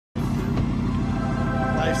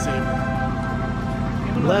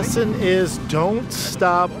lifesaver. Lesson is don't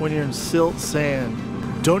stop when you're in silt sand.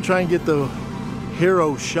 Don't try and get the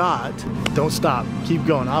hero shot. Don't stop. Keep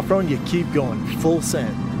going. Off-road, you keep going. Full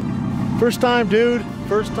send. First time, dude.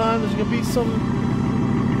 First time. There's going to be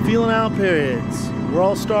some feeling out periods. We're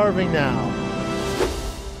all starving now.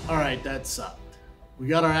 All right, that sucked. We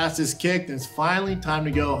got our asses kicked, and it's finally time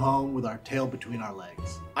to go home with our tail between our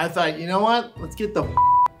legs. I thought, you know what? Let's get the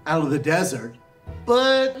out of the desert.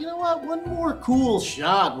 But you know what? One more cool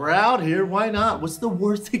shot. We're out here. Why not? What's the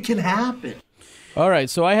worst that can happen? All right,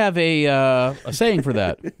 so I have a saying for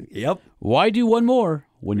that. Yep. Why do one more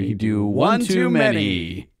when you do one too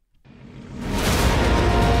many?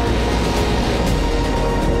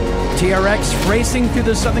 TRX racing through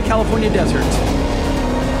the Southern California desert.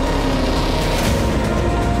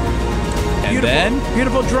 And then?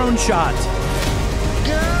 Beautiful drone shot.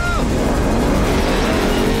 Go!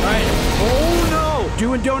 All right. Oh, no.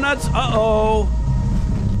 Doing donuts. Uh-oh.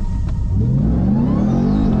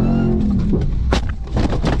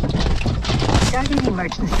 Starting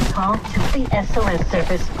emergency call to the SOS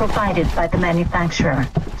service provided by the manufacturer.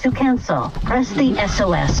 To cancel, press the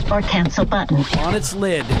SOS or cancel button. On its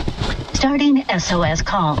lid. Starting SOS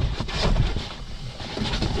call.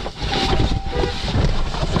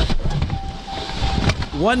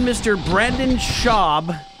 One Mr. Brandon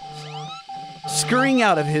Schaub scurrying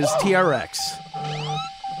out of his TRX.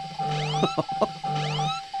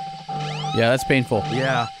 Yeah, that's painful.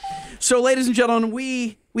 Yeah. So, ladies and gentlemen,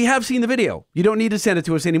 we have seen the video. You don't need to send it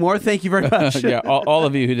to us anymore. Thank you very much. Yeah, all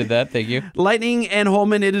of you who did that, thank you. Lightning and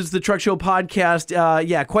Holman, it is the Truck Show podcast.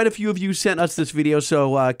 Yeah, quite a few of you sent us this video.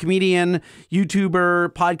 So, comedian, YouTuber,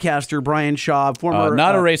 podcaster Brian Schaub, former...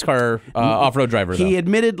 not a race car off-road driver, though. He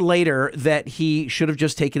admitted later that he should have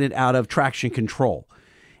just taken it out of traction control.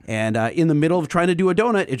 And in the middle of trying to do a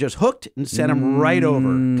donut, it just hooked and sent him right over.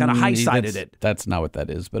 Kind of high-sided it. That's not what that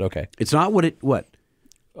is, but okay. It's not what?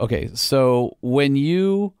 Okay, so when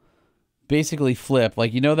you basically flip,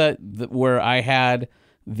 like, you know that where I had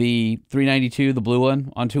the 392, the blue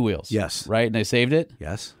one, on two wheels? Yes. Right? And I saved it?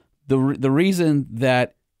 Yes. The reason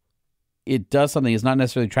that it does something is not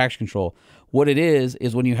necessarily traction control. What it is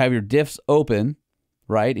when you have your diffs open,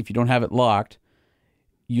 right, if you don't have it locked,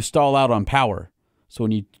 you stall out on power. So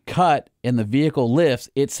when you cut and the vehicle lifts,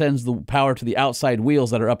 it sends the power to the outside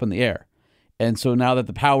wheels that are up in the air. And so now that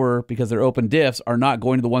the power, because they're open diffs, are not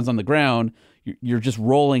going to the ones on the ground, you're just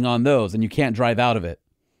rolling on those and you can't drive out of it.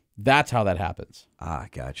 That's how that happens. Ah,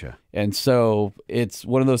 gotcha. And so it's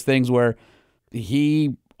one of those things where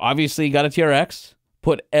he obviously got a TRX,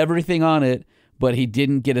 put everything on it, but he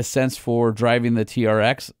didn't get a sense for driving the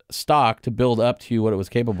TRX stock to build up to what it was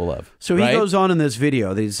capable of. So he goes on in this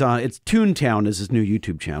video. It's Toontown is his new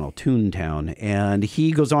YouTube channel, Toontown. And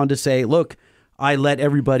he goes on to say, look, I let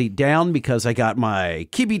everybody down because I got my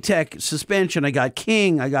Kibitech suspension, I got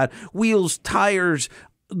King, I got wheels, tires,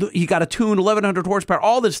 he got a tune, 1,100 horsepower,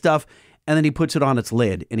 all this stuff, and then he puts it on its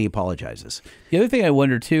lid and he apologizes. The other thing I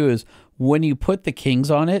wonder too is when you put the Kings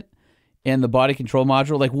on it and the body control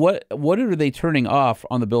module, like what are they turning off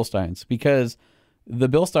on the Bilsteins? Because the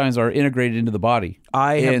Bilsteins are integrated into the body.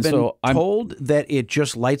 I have been told that it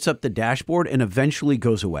just lights up the dashboard and eventually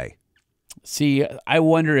goes away. See, I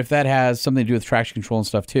wonder if that has something to do with traction control and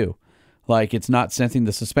stuff too. Like it's not sensing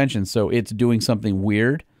the suspension, so it's doing something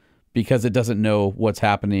weird because it doesn't know what's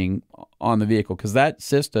happening on the vehicle. Because that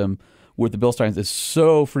system with the Bilsteins is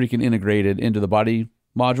so freaking integrated into the body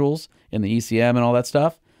modules and the ECM and all that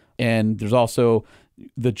stuff. And there's also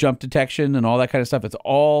the jump detection and all that kind of stuff. It's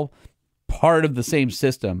all part of the same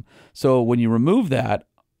system. So when you remove that,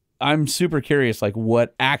 I'm super curious, like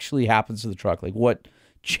what actually happens to the truck, like what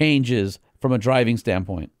changes from a driving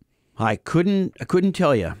standpoint. I couldn't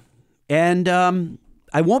tell you. And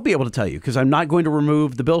I won't be able to tell you because I'm not going to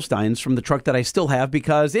remove the Bilsteins from the truck that I still have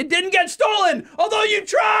because it didn't get stolen, although you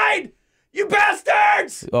tried, you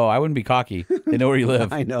bastards! Oh, I wouldn't be cocky. They know where you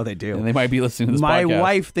live. I know they do. And they might be listening to this My podcast.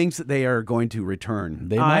 wife thinks that they are going to return.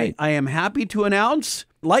 They might. I am happy to announce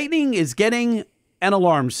Lightning is getting an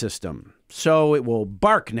alarm system. So it will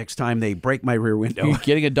bark next time they break my rear window. You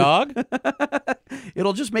getting a dog?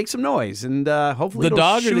 It'll just make some noise, and hopefully The it'll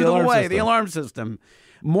dog or shoot the them alarm away. system? The alarm system.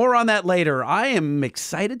 More on that later. I am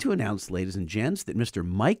excited to announce, ladies and gents, that Mr.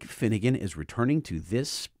 Mike Finnegan is returning to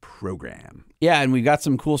this program. Yeah, and we got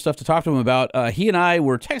some cool stuff to talk to him about. He and I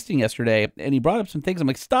were texting yesterday, and he brought up some things. I'm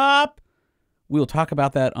like, stop. We'll talk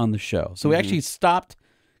about that on the show. So we actually stopped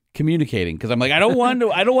communicating because I'm like, I don't want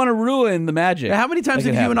to ruin the magic. How many times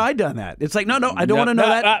have you and I done that? It's like, no, I don't want to know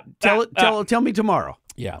that. Tell me tomorrow.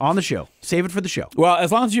 Yeah. On the show. Save it for the show. Well,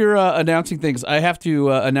 as long as you're announcing things, I have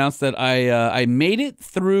to announce that I made it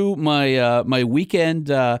through my my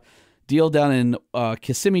weekend deal down in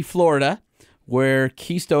Kissimmee, Florida, where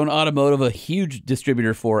Keystone Automotive, a huge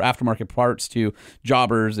distributor for aftermarket parts to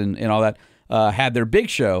jobbers and all that, had their big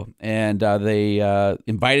show. And they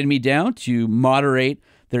invited me down to moderate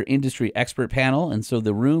their industry expert panel. And so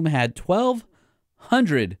the room had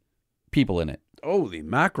 1,200 people in it. Holy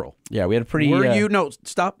mackerel. Yeah, we had a pretty... Were you... No,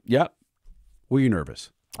 stop. Yeah. Were you nervous?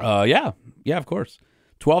 Yeah, of course.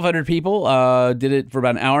 1,200 people did it for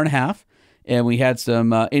about an hour and a half, and we had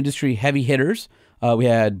some industry heavy hitters. We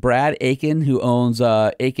had Brad Aiken, who owns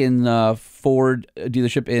Aiken Ford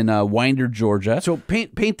dealership in Winder, Georgia. So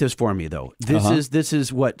paint this for me, though. This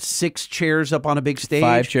is what, 6 chairs up on a big stage?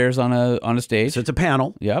 5 chairs on a stage. So it's a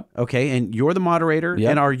panel. Yep. Okay, and you're the moderator.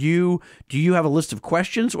 Yep. And do you have a list of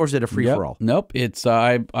questions, or is it a free for all? Nope. It's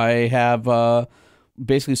I have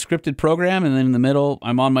basically scripted program, and then in the middle,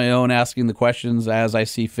 I'm on my own asking the questions as I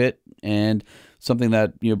see fit, and something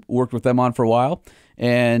that worked with them on for a while.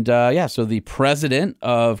 And so the president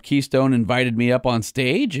of Keystone invited me up on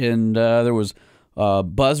stage, and there was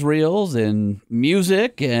buzz reels and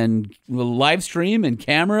music and live stream and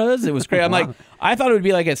cameras. It was great. I'm like, I thought it would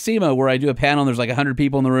be like at SEMA where I do a panel and there's like 100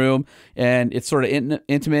 people in the room and it's sort of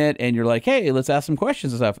intimate and you're like, hey, let's ask some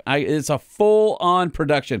questions and stuff. It's a full-on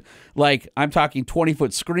production. Like, I'm talking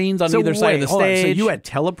 20-foot screens on either side of the stage. So you had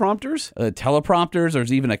teleprompters? Teleprompters.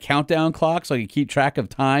 There's even a countdown clock so you keep track of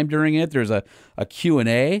time during it. There's a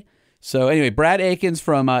Q&A. So anyway, Brad Aikens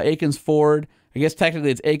from Aikens Ford. I guess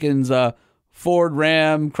technically it's Aikens Ford,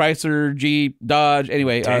 Ram, Chrysler, Jeep, Dodge.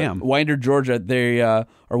 Anyway, Winder, Georgia. They are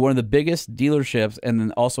one of the biggest dealerships, and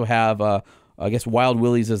then also have, I guess, Wild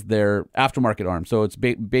Willie's as their aftermarket arm. So it's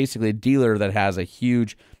basically a dealer that has a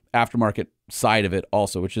huge aftermarket side of it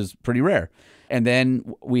also, which is pretty rare. And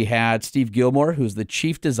then we had Steve Gilmore, who's the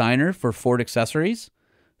chief designer for Ford Accessories.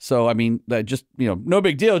 So, I mean, just, no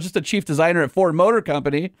big deal, just a chief designer at Ford Motor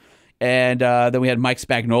Company. And then we had Mike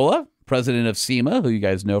Spagnola, president of SEMA, who you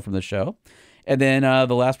guys know from the show. And then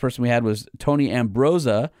the last person we had was Tony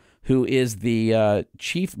Ambrosa, who is the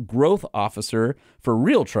chief growth officer for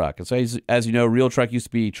Real Truck. And so, as you know, Real Truck used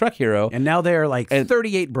to be Truck Hero. And now they're like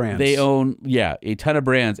 38 brands. They own, a ton of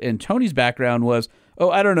brands. And Tony's background was,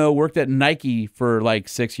 worked at Nike for like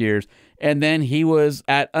 6 years. And then he was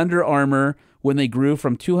at Under Armour when they grew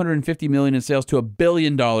from $250 million in sales to $1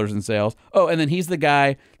 billion in sales. Oh, and then he's the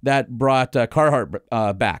guy that brought Carhartt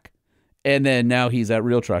back. And then now he's at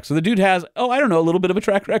Real Truck. So the dude has, a little bit of a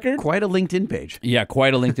track record. Quite a LinkedIn page. Yeah,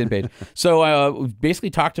 quite a LinkedIn page. So we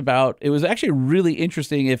basically talked about, it was actually really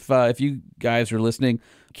interesting. If you guys are listening,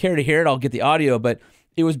 care to hear it, I'll get the audio. But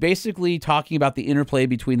it was basically talking about the interplay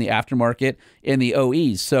between the aftermarket and the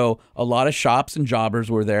OEs. So a lot of shops and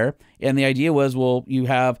jobbers were there. And the idea was, you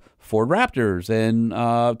have Ford Raptors and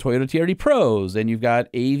Toyota TRD Pros, and you've got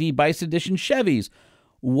AV Bison Edition Chevys.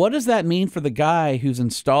 What does that mean for the guy who's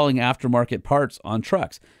installing aftermarket parts on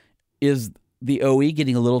trucks? Is the OE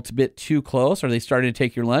getting a little bit too close? Are they starting to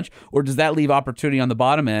take your lunch? Or does that leave opportunity on the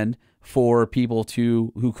bottom end for people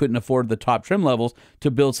who couldn't afford the top trim levels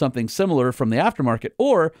to build something similar from the aftermarket?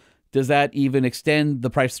 Or does that even extend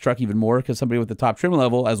the price of the truck even more? Because somebody with the top trim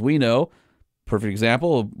level, as we know, perfect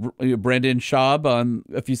example, Brendan Schaub on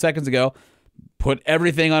a few seconds ago, put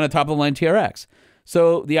everything on a top-of-the-line TRX.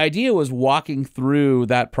 So the idea was walking through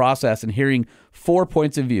that process and hearing 4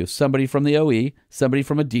 points of view: somebody from the OE, somebody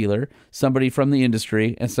from a dealer, somebody from the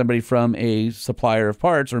industry, and somebody from a supplier of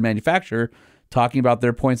parts or manufacturer, talking about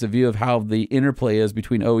their points of view of how the interplay is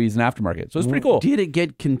between OEs and aftermarket. So it's pretty cool. Did it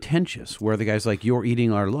get contentious where the guy's like, you're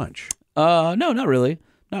eating our lunch? No, not really.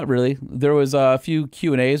 Not really. There was a few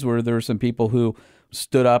Q&As where there were some people who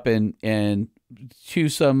stood up and to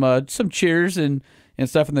some cheers and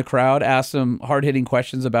stuff in the crowd, asked some hard-hitting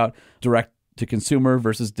questions about direct-to-consumer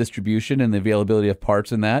versus distribution and the availability of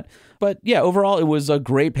parts in that. But yeah, overall, it was a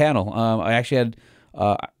great panel. I actually had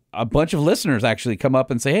a bunch of listeners actually come up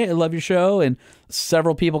and say, hey, I love your show. And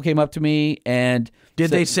several people came up to me and Did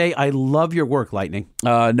they say, I love your work, Lightning?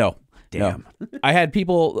 No. Damn. No. I had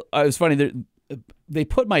people, it was funny, they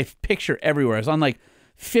put my picture everywhere. I was on like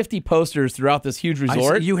 50 posters throughout this huge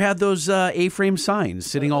resort. You had those A-frame signs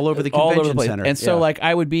sitting all over the convention center. And so like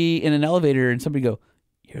I would be in an elevator and somebody go,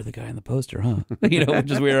 you're the guy in the poster, huh?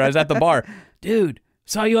 Which is weird. I was at the bar. Dude,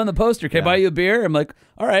 saw you on the poster. Can I buy you a beer? I'm like,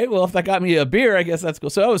 all right, well, if that got me a beer, I guess that's cool.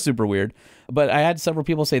 So that was super weird. But I had several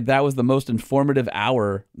people say that was the most informative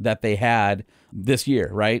hour that they had this year,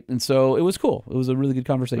 right? And so it was cool. It was a really good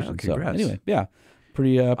conversation. Well, congrats. So anyway, yeah.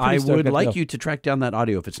 Pretty I would like you you to track down that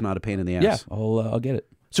audio if it's not a pain in the ass. Yeah, I'll get it.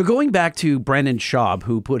 So going back to Brandon Schaub,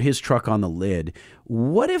 who put his truck on the lid,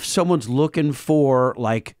 what if someone's looking for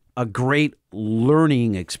like a great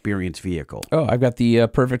learning experience vehicle? Oh, I've got the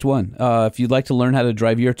perfect one. If you'd like to learn how to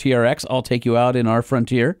drive your TRX, I'll take you out in our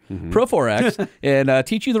Frontier Pro 4X and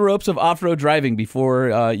teach you the ropes of off-road driving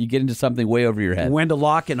before you get into something way over your head. When to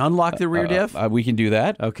lock and unlock the rear diff? We can do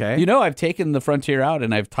that. Okay. You know, I've taken the Frontier out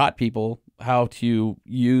and I've taught people how to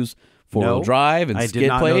use four-wheel drive and I skid did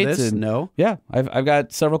not plates. know this. And, no. Yeah, I've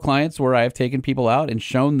got several clients where I've taken people out and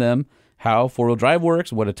shown them how four-wheel drive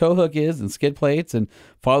works, what a tow hook is, and skid plates, and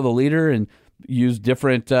follow the leader and use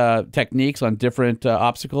different techniques on different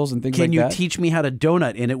obstacles and things like that. Can you teach me how to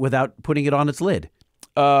donut in it without putting it on its lid?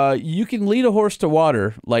 You can lead a horse to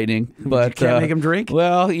water, Lightning, but you can't make him drink?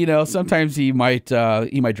 Well, you know, sometimes he might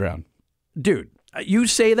drown. Dude, you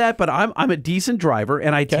say that, but I'm a decent driver,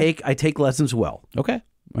 and I take lessons well. Okay.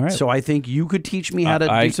 All right. So I think you could teach me how to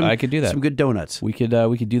do I could do that. some good donuts. We could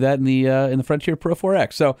do that in the Frontier Pro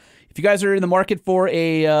 4X. So if you guys are in the market for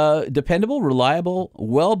a dependable, reliable,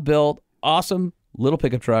 well-built, awesome little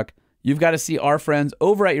pickup truck, you've got to see our friends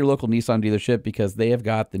over at your local Nissan dealership because they have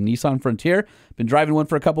got the Nissan Frontier. Been driving one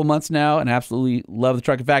for a couple months now and absolutely love the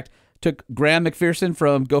truck. In fact, took Graham McPherson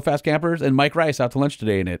from Go Fast Campers and Mike Rice out to lunch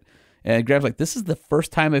today in it. And Graham's like, this is the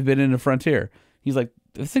first time I've been in a Frontier. He's like,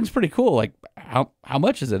 this thing's pretty cool. Like, how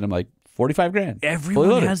much is it? I'm like, $45,000.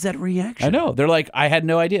 Everyone has that reaction. I know. They're like, I had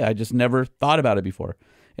no idea. I just never thought about it before.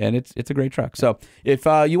 And it's a great truck. So if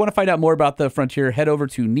you want to find out more about the Frontier, head over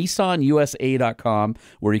to nissanusa.com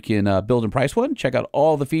where you can build and price one, check out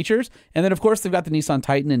all the features. And then, of course, they've got the Nissan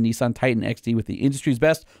Titan and Nissan Titan XD with the industry's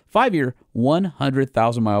best 5-year,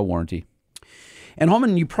 100,000-mile warranty. And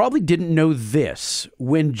Holman, you probably didn't know this.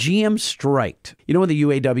 When GM striked, you know, when the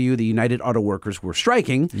UAW, the United Auto Workers, were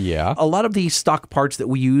striking, a lot of the stock parts that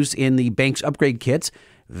we use in the Banks upgrade kits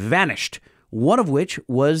vanished. One of which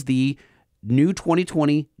was the new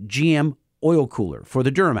 2020 GM oil cooler for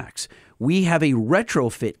the Duramax. We have a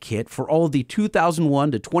retrofit kit for all of the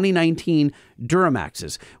 2001 to 2019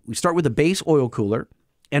 Duramaxes. We start with a base oil cooler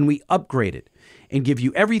and we upgrade it and give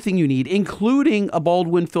you everything you need, including a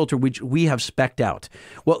Baldwin filter, which we have spec'd out.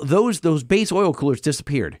 Well, those base oil coolers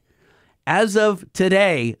disappeared. As of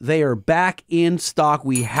today, they are back in stock.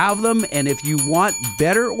 We have them, and if you want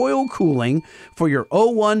better oil cooling for your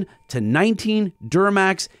 01 to 19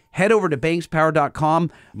 Duramax, head over to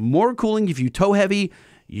bankspower.com. More cooling if you tow heavy.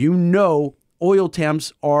 You know oil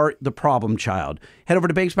temps are the problem child. Head over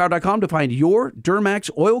to bankspower.com to find your Duramax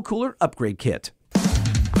oil cooler upgrade kit.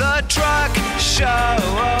 The Truck Show.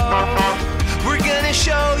 We're gonna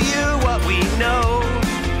show you what we know.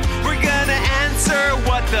 We're gonna answer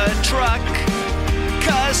what the truck,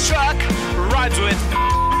 'cause truck rhymes with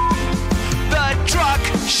the Truck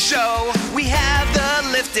Show. We have the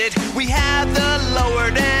lifted, we have the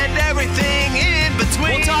lowered, and everything in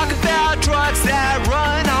between. We'll talk about trucks that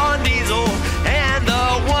run on diesel and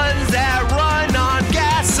the ones that run on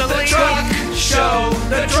gasoline. The Truck Show,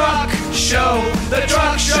 the Truck Show, the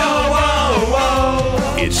Truck Show. Whoa,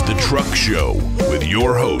 whoa. It's the Truck Show with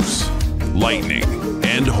your hosts, Lightning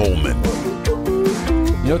and Holman.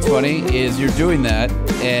 You know what's funny is you're doing that,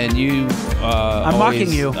 and you. I'm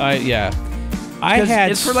mocking you. I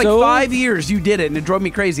had it's for like 5 years you did it, and it drove me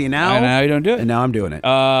crazy. And now you don't do it. And now I'm doing it.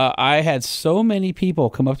 I had so many people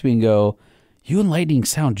come up to me and go, "You and Lightning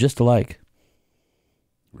sound just alike."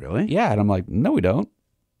 Really? Yeah, and I'm like, "No, we don't."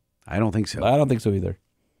 I don't think so. I don't think so either.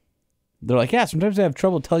 They're like, "Yeah, sometimes I have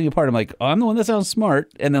trouble telling you apart." I'm like, I'm the one that sounds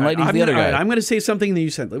smart, and then Lightning's the other guy. I'm going to say something that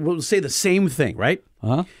you said. We'll say the same thing, right?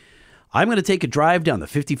 Uh-huh. I'm going to take a drive down the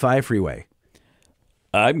 55 freeway.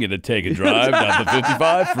 I'm going to take a drive down the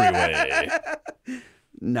 55 freeway.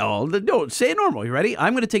 No, say it normal. You ready?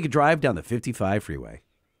 I'm going to take a drive down the 55 freeway.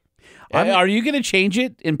 Are you going to change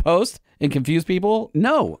it in post and confuse people?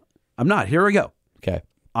 No, I'm not. Here we go. Okay.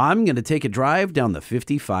 I'm going to take a drive down the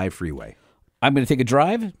 55 freeway. I'm going to take a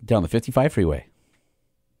drive down the 55 freeway.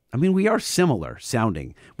 I mean, we are similar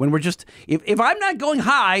sounding. When we're just, if I'm not going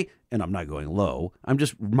high and I'm not going low, I'm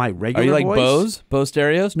just my regular voice. Are you like voice. Bose? Bose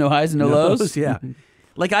stereos? No highs and no lows? Yeah.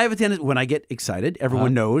 Like I have a tendency, when I get excited,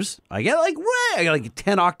 everyone knows, I get like, I get like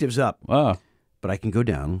 10 octaves up. Wow. But I can go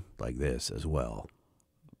down like this as well.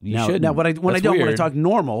 You should. Now, when I talk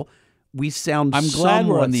normal, we sound I'm glad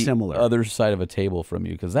we're on the similar. other side of a table from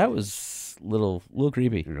you, because that was a little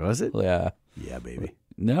creepy. Was it? Yeah. Yeah, baby.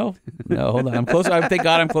 No, hold on. I'm close. Thank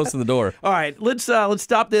God I'm close to the door. All right, let's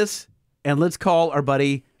stop this and let's call our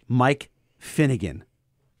buddy Mike Finnegan.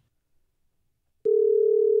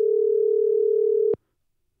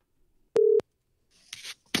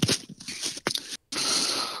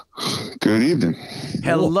 Good evening.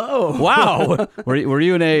 Hello. Wow. Were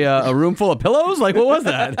you in a room full of pillows? Like, what was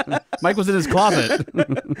that? Mike was in his closet.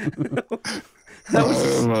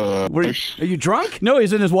 Are you drunk? No,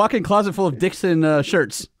 he's in his walk-in closet full of Dixon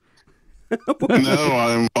shirts. No,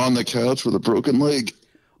 I'm on the couch with a broken leg.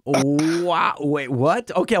 Wow. Wait,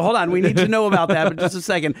 what? Okay, hold on. We need to know about that, but just a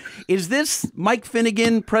second. Is this Mike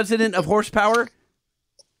Finnegan, president of Horsepower?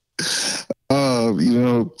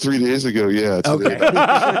 3 days ago, yeah. Okay.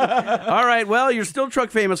 All right, well, you're still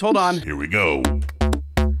truck famous. Hold on. Here we go.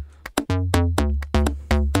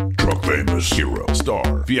 Truck famous, hero,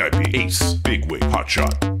 star, VIP, ace, big wig, hot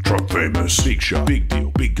shot. Truck famous, big shot, big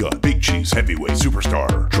deal, big gun, big cheese, heavyweight,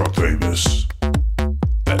 superstar. Truck famous.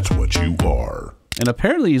 That's what you are. And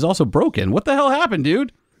apparently he's also broken. What the hell happened,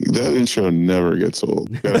 dude? That intro never gets old.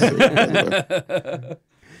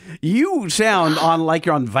 You sound like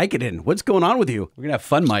you're on Vicodin. What's going on with you? We're going to have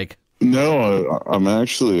fun, Mike. No, I'm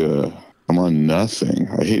actually, I'm on nothing.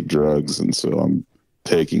 I hate drugs, and so I'm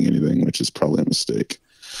taking anything, which is probably a mistake.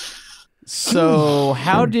 So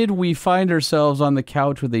how did we find ourselves on the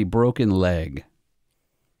couch with a broken leg?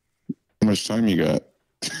 How much time you got?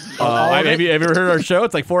 Have you ever heard our show?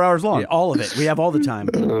 It's like 4 hours long. Yeah, all of it. We have all the time.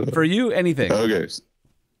 For you, anything. Okay.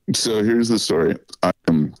 So here's the story. I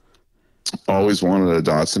always wanted a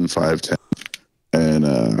Datsun 510 and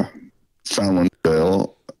found one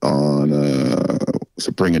sale on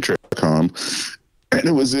bringatrip.com, and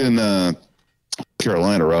it was in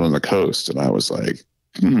Carolina, right on the coast, and I was like,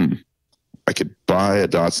 I could buy a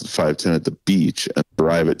Datsun 510 at the beach and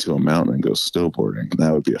drive it to a mountain and go snowboarding, and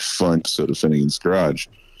that would be a fun episode of Finnegan's Garage.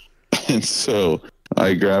 And so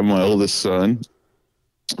I grabbed my oldest son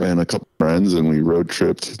and a couple friends, and we road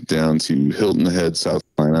tripped down to Hilton Head, South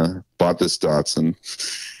Carolina, bought this Datsun,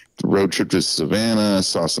 road trip to Savannah,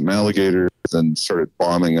 saw some alligators, then started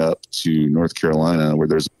bombing up to North Carolina, where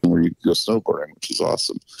there's where you can go snowboarding, which is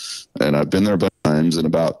awesome. And I've been there a bunch of times, and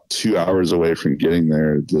about 2 hours away from getting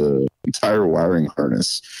there, the entire wiring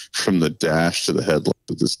harness from the dash to the headlight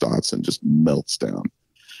of this Datsun just melts down.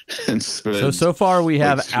 And so far we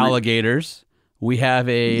have alligators. We have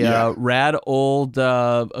a rad old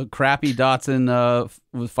crappy Datsun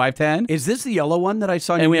with 510. Is this the yellow one that I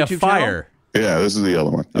saw on and your YouTube we have fire. Channel? Yeah, this is the yellow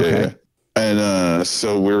one. Okay. Yeah. And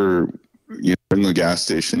so we're in the gas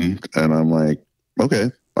station, and I'm like, okay,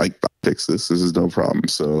 I'll fix this. This is no problem.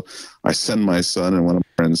 So I send my son and one of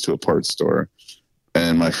my friends to a parts store,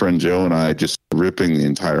 and my friend Joe and I just ripping the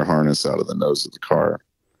entire harness out of the nose of the car.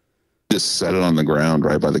 Just set it on the ground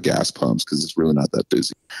right by the gas pumps because it's really not that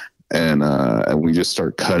busy. And we just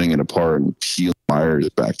start cutting it apart and peeling wires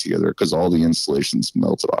back together because all the insulation's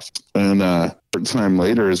melted off. And a time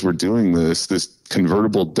later, as we're doing this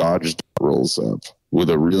convertible Dodge rolls up with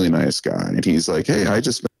a really nice guy. And he's like, hey, I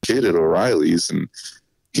just met a kid at O'Reilly's, and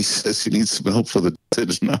he says he needs some help for the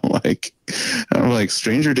Dodge. And I'm like,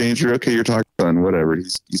 stranger danger. Okay, you're talking son, whatever.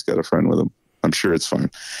 He's got a friend with him. I'm sure it's fine.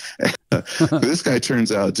 This guy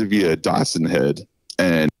turns out to be a Datsun head,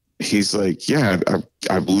 and he's like, yeah,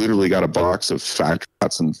 I've literally got a box of factory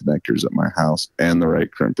Datsun connectors at my house and the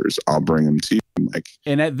right crimpers. I'll bring them to you. I'm like,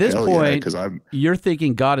 and at this point, you're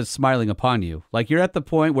thinking God is smiling upon you. Like you're at the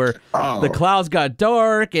point where the clouds got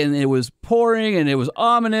dark and it was pouring and it was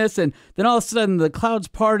ominous, and then all of a sudden the clouds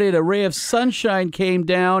parted, a ray of sunshine came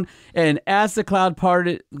down, and as the clouds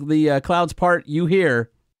part, you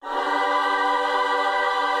hear.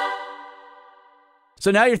 So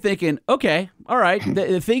now you're thinking, okay, all right,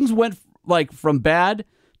 things went like from bad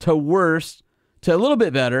to worse to a little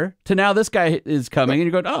bit better to now this guy is coming,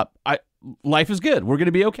 and you're going, life is good. We're going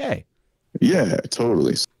to be okay. Yeah,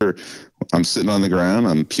 totally. So I'm sitting on the ground.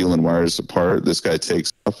 I'm peeling wires apart. This guy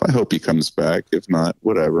takes off. I hope he comes back. If not,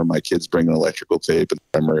 whatever. My kids bring an electrical tape and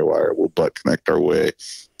primary wire. We'll butt connect our way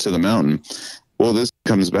to the mountain. Well, this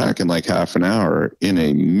comes back in like half an hour in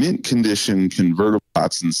a mint condition convertible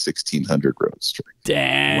Datsun 1600 Roadster.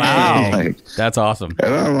 Damn! Wow, that's awesome.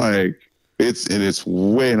 And I'm like, it's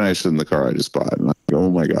way nicer than the car I just bought. And I'm like, oh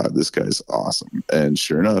my god, this guy's awesome. And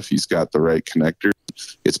sure enough, he's got the right connector.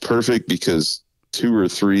 It's perfect because 2 or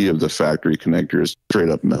 3 of the factory connectors straight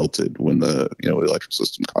up melted when the electrical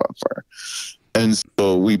system caught on fire. And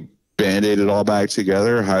so we Band-Aid it all back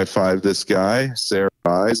together, high-five this guy, Sarah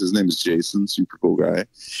Eyes. His name is Jason, super cool guy.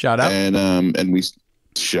 Shout out. And we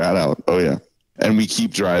shout out. Oh yeah. And we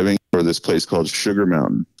keep driving for this place called Sugar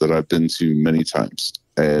Mountain that I've been to many times.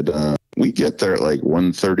 And we get there at like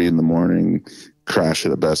 1:30 in the morning, crash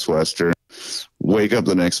at a Best Western, wake up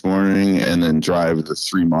the next morning, and then drive the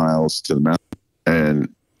 3 miles to the mountain.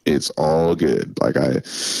 And it's all good. Like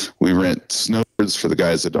we rent snowboards for the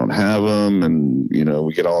guys that don't have them, and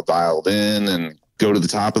we get all dialed in and go to the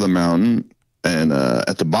top of the mountain, and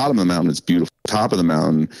at the bottom of the mountain, it's beautiful. Top of the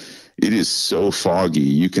mountain, it is so foggy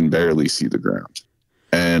you can barely see the ground.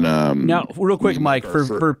 And now, real quick, Mike,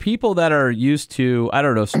 for people that are used to, I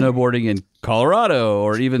don't know, snowboarding in Colorado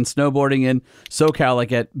or even snowboarding in SoCal,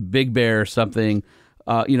 like at Big Bear or something,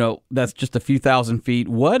 you know, that's just a few thousand feet.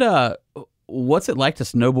 What's it like to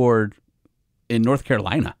snowboard in North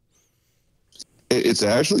Carolina? It's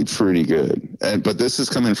actually pretty good. But this is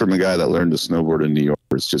coming from a guy that learned to snowboard in New York.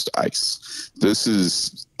 It's just ice. This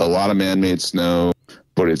is a lot of man-made snow,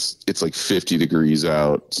 but it's like 50 degrees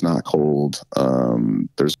out. It's not cold.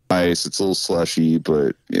 There's ice. It's a little slushy,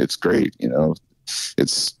 but it's great. You know,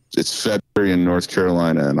 it's February in North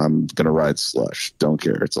Carolina, and I'm going to ride slush. Don't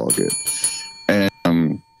care. It's all good.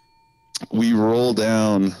 And we roll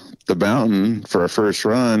down the mountain for our first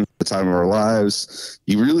run, the time of our lives.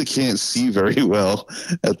 You really can't see very well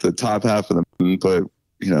at the top half of the mountain, but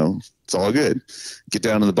you know, it's all good. Get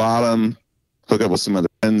down to the bottom, hook up with some other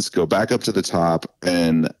friends, go back up to the top.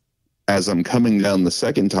 And as I'm coming down the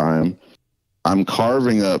second time, I'm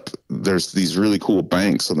carving up, there's these really cool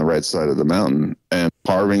banks on the right side of the mountain, and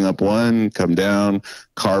carving up one, come down,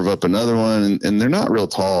 carve up another one. And they're not real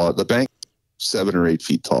tall. The bank 7 or 8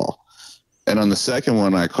 feet tall. And on the second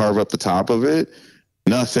one, I carve up the top of it,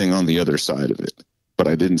 nothing on the other side of it, but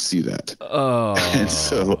I didn't see that. Oh. And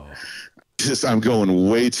so I'm going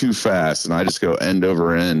way too fast, and I just go end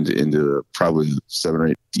over end into probably 7 or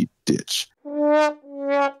 8 deep ditch.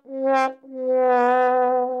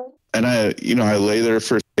 And I lay there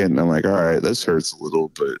for a second, and I'm like, all right, this hurts a little,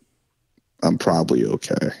 but I'm probably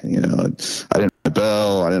okay. You know, I didn't hurt my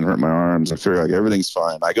bell, I didn't hurt my arms. I figure like everything's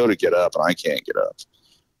fine. I go to get up, and I can't get up.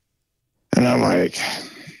 And I'm like,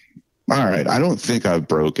 all right, I don't think I've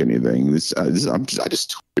broke anything. I just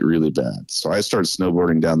tweaked it really bad. So I started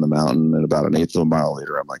snowboarding down the mountain, and about an eighth of a mile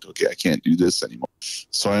later, I'm like, okay, I can't do this anymore.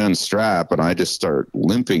 So I unstrap, and I just start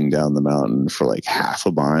limping down the mountain for like half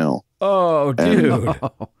a mile. Oh, dude.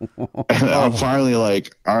 And I'm finally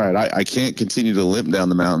like, all right, I can't continue to limp down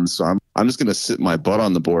the mountain. So I'm just going to sit my butt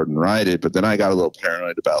on the board and ride it. But then I got a little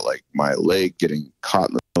paranoid about like my leg getting caught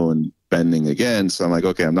in the snow and bending again. So I'm like,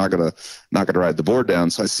 okay, I'm not gonna ride the board down.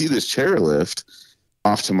 So I see this chairlift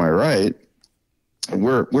off to my right. And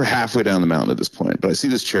we're halfway down the mountain at this point, but I see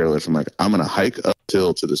this chairlift. I'm like, I'm gonna hike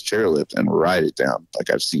uphill to this chairlift and ride it down like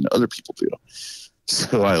I've seen other people do.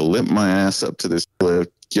 So I limp my ass up to this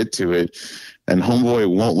lift, get to it, and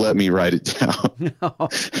homeboy won't let me ride it down. No.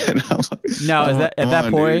 And I'm like, Now, at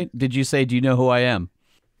that point, dude. did you say, "Do you know who I am"?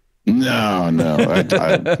 No, I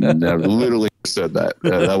never literally said that.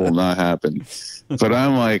 That will not happen. But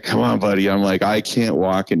I'm like, come on, buddy. I'm like, I can't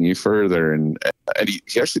walk any further. And he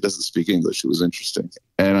actually doesn't speak English. It was interesting.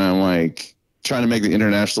 And I'm like, trying to make the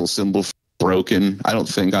international symbol broken. I don't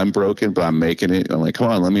think I'm broken, but I'm making it. And I'm like, come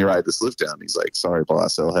on, let me ride this lift down. He's like, sorry,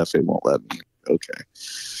 boss. El Jefe won't let me. Okay.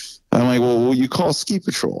 I'm like, well, will you call ski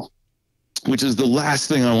patrol? Which is the last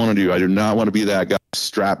thing I want to do. I do not want to be that guy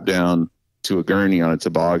strapped down to a gurney on a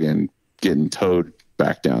toboggan getting towed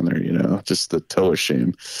back down there, you know, just the tow of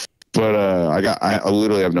shame. But I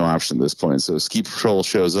literally have no option at this point. So ski patrol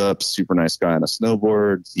shows up, super nice guy on a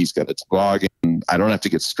snowboard. He's got a toboggan. I don't have to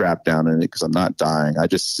get strapped down in it because I'm not dying. I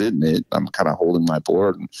just sit in it. I'm kind of holding my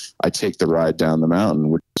board, and I take the ride down the mountain,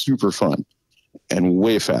 which is super fun and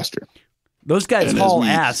way faster. Those guys haul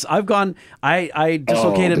ass. I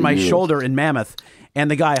dislocated my shoulder in Mammoth, and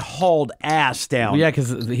the guy hauled ass down. Well, yeah,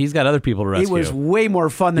 because he's got other people to rescue. It was way more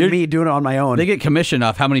fun than me doing it on my own. They get commission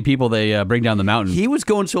off how many people they bring down the mountain. He was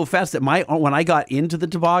going so fast that when I got into the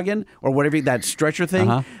toboggan or whatever, that stretcher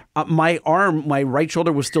thing, my right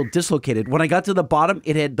shoulder was still dislocated. When I got to the bottom,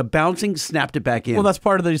 it had the bouncing, snapped it back in. Well, that's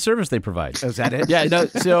part of the service they provide. Is that it? Yeah. No,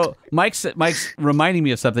 so Mike's reminding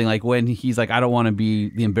me of something like when he's like, I don't want to be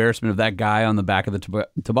the embarrassment of that guy on the back of the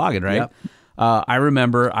toboggan, right? Yep. I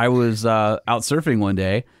remember I was out surfing one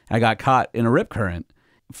day. I got caught in a rip current.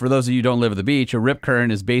 For those of you who don't live at the beach, a rip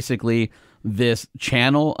current is basically this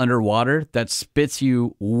channel underwater that spits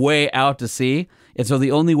you way out to sea. And so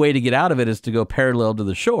the only way to get out of it is to go parallel to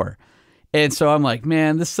the shore. And so I'm like,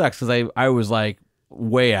 man, this sucks, because I was like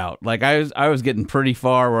way out. Like I was getting pretty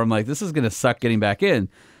far where I'm like, this is going to suck getting back in.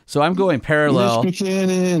 So I'm going parallel.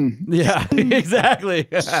 Yeah, exactly.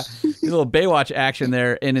 A little Baywatch action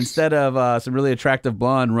there. And instead of some really attractive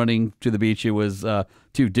blonde running to the beach, it was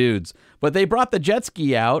two dudes. But they brought the jet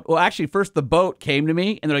ski out. Well, actually, first the boat came to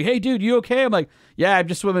me, and they're like, "Hey, dude, you okay?" I'm like, "Yeah, I'm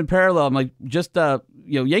just swimming parallel." I'm like, "Just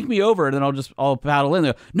yank me over, and then I'll paddle in."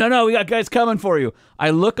 They go, "No, we got guys coming for you."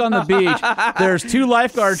 I look on the beach. There's two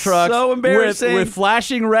lifeguard trucks So embarrassing. with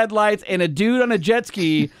flashing red lights and a dude on a jet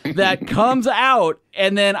ski that comes out,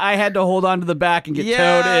 and then I had to hold on to the back and get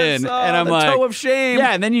towed in. And I'm the like, toe of shame.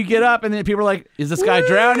 yeah. And then you get up, and then people are like, "Is this guy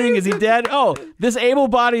drowning? Is he dead?" Oh, this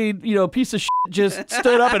able-bodied piece of shit just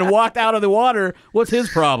stood up and walked out of the water. What's his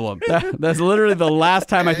problem? That's literally the last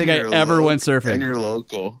time I think I ever went surfing. And you're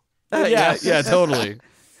local. Yeah, totally.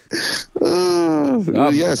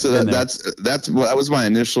 Yeah, so that was my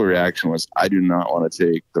initial reaction was I do not want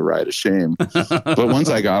to take the ride of shame. But once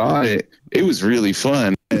I got on it, it was really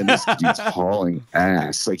fun. And this dude's hauling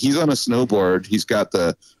ass. Like he's on a snowboard. He's got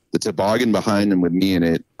the toboggan behind him with me in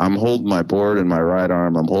it. I'm holding my board in my right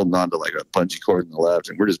arm. I'm holding on to like a bungee cord in the left,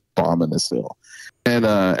 and we're just bombing this hill. And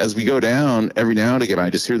as we go down, every now and again, I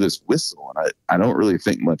just hear this whistle, and I don't really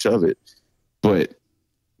think much of it. But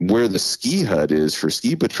where the ski hut is for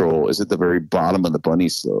ski patrol is at the very bottom of the bunny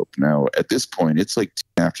slope. Now, at this point, it's like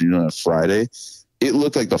 2 afternoon on a Friday. It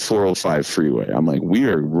looked like the 405 freeway. I'm like, we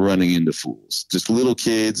are running into fools. Just little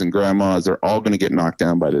kids and grandmas. They're all going to get knocked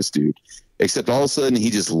down by this dude. Except all of a sudden, he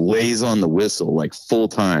just lays on the whistle like full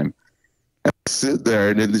time. And I sit there,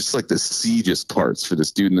 and then it's like the sea just parts for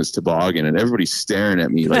this dude in this toboggan, and everybody's staring at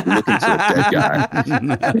me like looking for a dead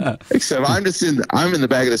guy. Except I'm in the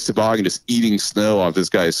back of this toboggan just eating snow off this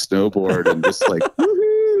guy's snowboard and just like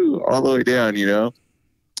woohoo all the way down,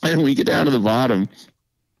 And we get down to the bottom,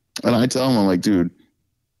 and I tell him, I'm like, dude,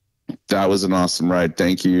 that was an awesome ride.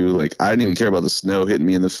 Thank you. Like I didn't even care about the snow hitting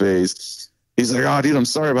me in the face. He's like, oh, dude, I'm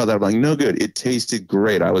sorry about that. I'm like, no good. It tasted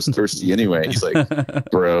great. I was thirsty anyway. He's like,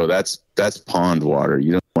 bro, that's pond water.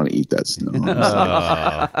 You don't want to eat that snow.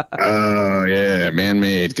 Oh, yeah,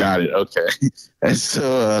 man-made. Got it. Okay. And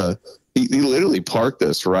so he literally parked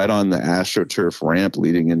us right on the AstroTurf ramp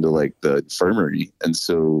leading into like the infirmary. And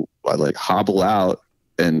so I like hobble out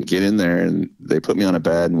and get in there, and they put me on a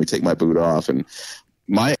bed, and we take my boot off. And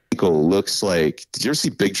my ankle looks like, did you ever see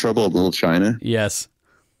Big Trouble in Little China? Yes.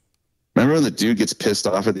 Remember when the dude gets pissed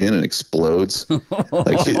off at the end and explodes?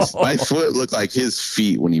 Like my foot looked like his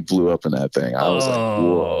feet when he blew up in that thing. I was like,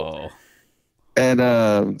 whoa. And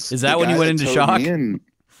is that when you went into shock?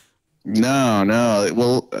 No.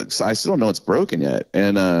 Well, I still don't know it's broken yet.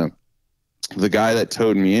 And the guy that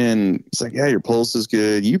towed me in, he's like, yeah, your pulse is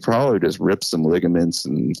good. You probably just ripped some ligaments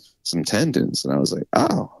and some tendons. And I was like,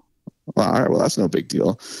 oh, well, all right, well, that's no big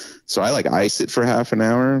deal. So I like ice it for half an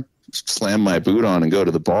hour, slam my boot on and go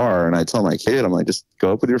to the bar. And I tell my kid, I'm like, just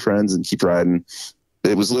go up with your friends and keep riding.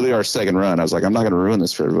 It was literally our second run. I was like, I'm not going to ruin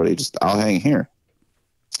this for everybody. I'll hang here.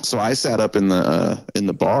 So I sat up in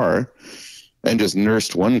the bar and just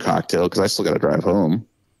nursed one cocktail because I still got to drive home.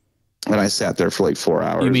 And I sat there for like 4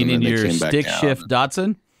 hours. You mean in your stick shift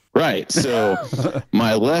Datsun? Right. So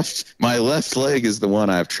my left leg is the one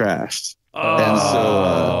I've trashed. Oh. And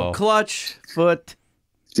so clutch foot.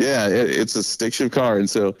 Yeah, it's a stick shift car. And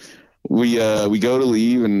so we go to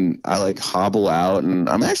leave, and I like hobble out, and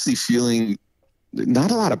I'm actually feeling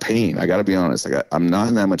not a lot of pain. I got to be honest. I'm not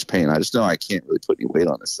in that much pain. I just know I can't really put any weight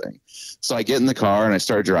on this thing. So I get in the car and I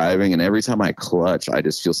start driving, and every time I clutch, I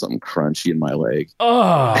just feel something crunchy in my leg.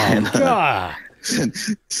 Oh, and, God.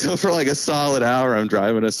 So for like a solid hour, I'm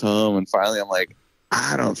driving us home, and finally I'm like,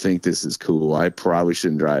 I don't think this is cool. I probably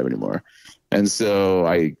shouldn't drive anymore. And so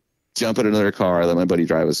I jump in another car, I let my buddy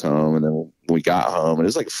drive us home, and then we got home, and it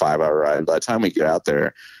was like a 5-hour ride. By the time we get out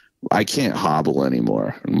there, I can't hobble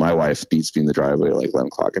anymore. And my wife beats me in the driveway at like 11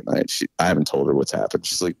 o'clock at night. I haven't told her what's happened.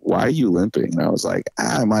 She's like, why are you limping? And I was like,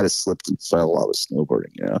 I might have slipped and fell while I was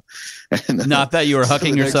snowboarding, And, not that you were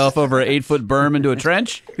hucking yourself over an 8-foot berm into a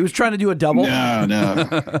trench? He was trying to do a double? No.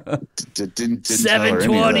 Didn't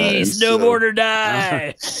 720, snowboarder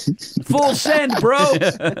die. Full send, bro.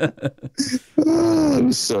 Oh, it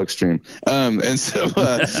was so extreme. And so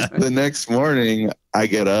the next morning, I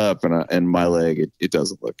get up and my leg, it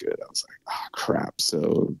doesn't look good. I was like, oh, crap.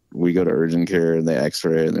 So we go to urgent care and they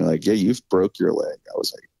x-ray and they're like, yeah, you've broke your leg. I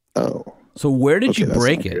was like, oh. So where did you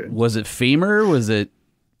break it? Good. Was it femur? Was it?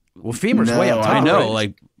 Well, femur's way up top. I know. Right?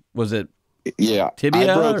 Like, was it? Yeah.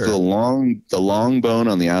 Tibia? I broke the long bone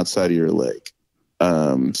on the outside of your leg.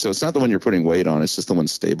 So it's not the one you're putting weight on. It's just the one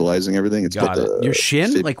stabilizing everything. It's Got it. Your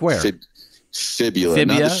shin? Like where? Fibula,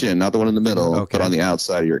 not the shin, not the one in the middle, but on the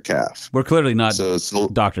outside of your calf. We're clearly not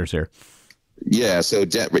doctors here. Yeah, so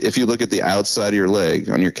if you look at the outside of your leg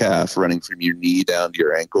on your calf, running from your knee down to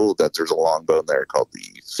your ankle, there's a long bone there called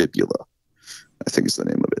the fibula. I think is the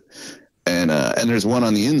name of it. And there's one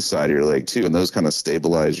on the inside of your leg too, and those kind of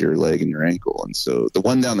stabilize your leg and your ankle. And so the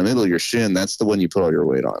one down the middle of your shin, that's the one you put all your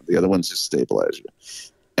weight on. The other ones just stabilize you.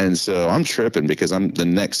 And so I'm tripping because the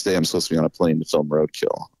next day I'm supposed to be on a plane to film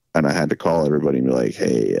Roadkill, and I had to call everybody and be like,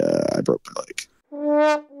 "Hey, I broke my leg."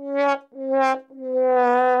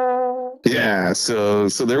 Yeah, so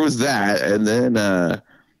there was that, and then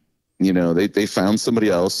they found somebody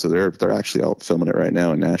else, so they're actually out filming it right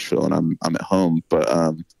now in Nashville, and I'm at home, but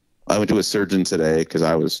I went to a surgeon today because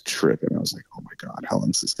I was tripping. I was like, "Oh my God, how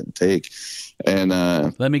long is this going to take?" And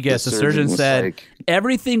let me guess, the surgeon said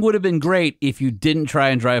everything would have been great if you didn't try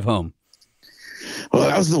and drive home. Well,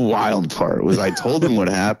 that was the wild part. Was I told him what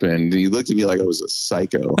happened, and he looked at me like I was a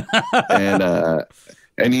psycho,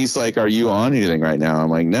 and he's like, "Are you on anything right now?" I'm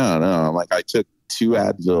like, No. I'm like, I took 2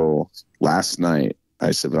 Advil last night.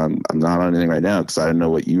 I said, but I'm not on anything right now because I didn't know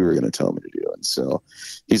what you were going to tell me to do. And so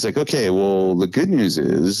he's like, okay, well, the good news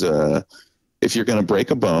is if you're going to break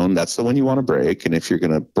a bone, that's the one you want to break. And if you're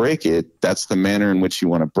going to break it, that's the manner in which you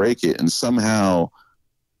want to break it. And somehow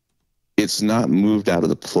it's not moved out of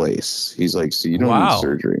the place. He's like, so you don't need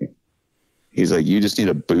surgery. He's like, you just need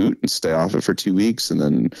a boot and stay off it for 2 weeks. And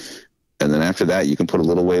then after that, you can put a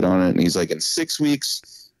little weight on it. And he's like, in 6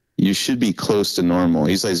 weeks, you should be close to normal.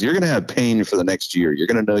 He says, you're going to have pain for the next year. You're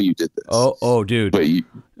going to know you did this. Oh, dude. But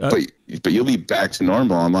you'll be back to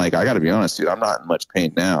normal. I'm like, I got to be honest, dude. I'm not in much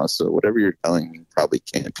pain now. So whatever you're telling me probably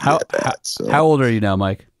can't be that bad. So how old are you now,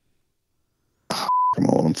 Mike? I'm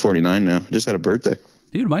old. I'm 49 now. I just had a birthday.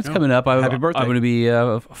 Dude, mine's coming up. Happy birthday. I'm going to be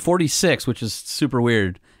 46, which is super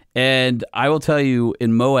weird. And I will tell you,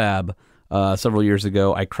 in Moab several years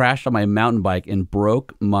ago, I crashed on my mountain bike and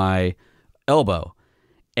broke my elbow.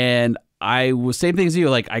 And I was same thing as you.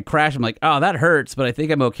 Like, I crashed. I'm like, oh, that hurts, but I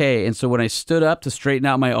think I'm okay. And so when I stood up to straighten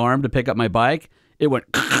out my arm to pick up my bike, it went,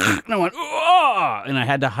 and I went, oh, and I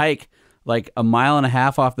had to hike like 1.5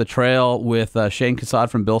 miles off the trail with Shane Cassad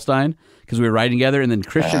from Bilstein because we were riding together. And then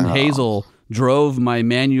Christian Hazel drove my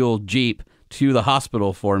manual Jeep to the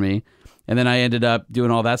hospital for me. And then I ended up doing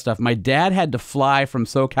all that stuff. My dad had to fly from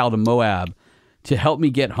SoCal to Moab to help me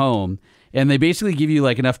get home. And they basically give you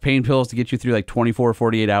like enough pain pills to get you through like 24,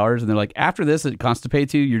 48 hours. And they're like, after this, it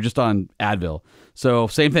constipates you. You're just on Advil. So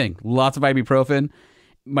same thing. Lots of ibuprofen.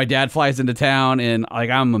 My dad flies into town and like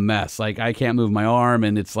I'm a mess. Like I can't move my arm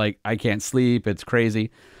and it's like I can't sleep. It's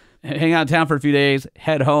crazy. Hang out in town for a few days,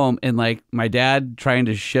 head home. And like my dad trying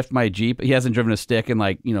to shift my Jeep. He hasn't driven a stick in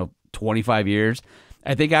like, 25 years.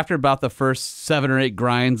 I think after about the first 7 or 8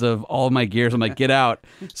 grinds of all of my gears, I'm like, get out.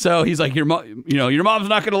 So he's like, your mom's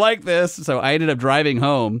not going to like this. So I ended up driving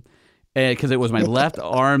home because it was my left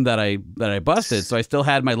arm that I busted. So I still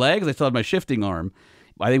had my legs. I still had my shifting arm.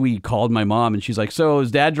 I think we called my mom and she's like, so is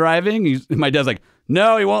dad driving? My dad's like,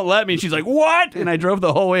 no, he won't let me. And she's like, what? And I drove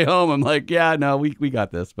the whole way home. I'm like, yeah, no, we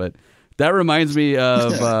got this. But that reminds me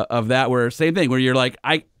of that where same thing where you're like,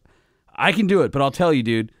 I can do it. But I'll tell you,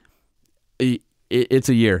 dude, it's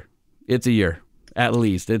a year. It's a year, at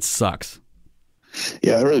least. It sucks.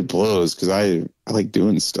 Yeah, it really blows because I like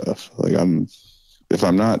doing stuff. Like if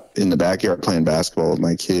I'm not in the backyard playing basketball with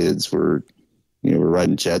my kids, we're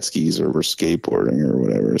riding jet skis or we're skateboarding or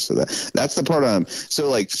whatever. So that's the part so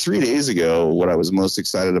like 3 days ago, what I was most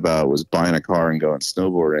excited about was buying a car and going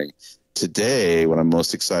snowboarding. Today, what I'm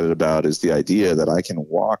most excited about is the idea that I can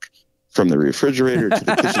walk from the refrigerator to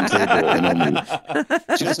the kitchen table and only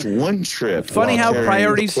just one trip. Funny how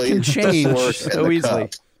priorities can change so easily.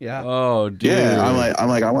 Yeah. Oh, dude. Yeah. I'm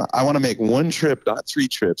like, I want to make one trip, not 3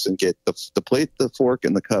 trips, and get the plate, the fork,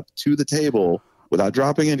 and the cup to the table without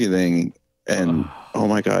dropping anything. And oh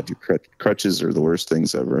my God, crutches are the worst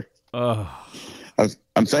things ever.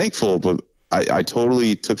 I'm thankful, but I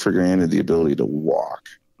totally took for granted the ability to walk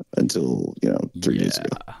until 3 days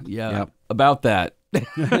ago. Yeah. Yep. About that.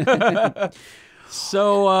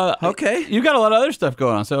 So okay, you got a lot of other stuff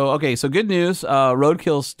going on. So good news.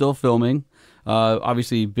 Roadkill's still filming.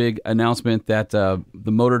 Obviously, big announcement that the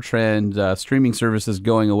Motor Trend streaming service is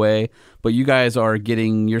going away, but you guys are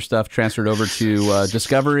getting your stuff transferred over to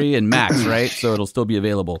Discovery and Max, right? So it'll still be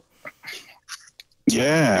available.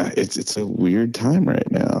 Yeah, it's a weird time right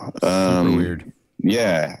now. Super weird.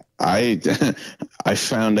 Yeah. I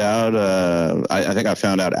found out, I think I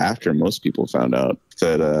found out after most people found out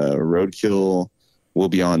that Roadkill will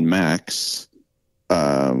be on Max.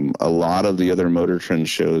 A lot of the other Motor Trend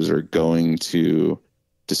shows are going to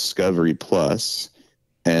Discovery Plus,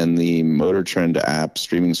 and the Motor Trend app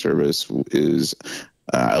streaming service is,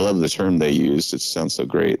 I love the term they used. It sounds so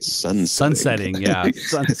great. Sunsetting, yeah.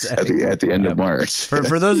 Sunsetting. at the end of March.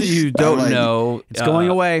 For those of you who don't know, it's going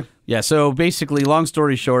away. Yeah, so basically, long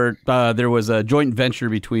story short, there was a joint venture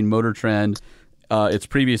between Motor Trend, its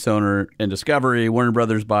previous owner, and Discovery. Warner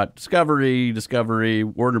Brothers bought Discovery,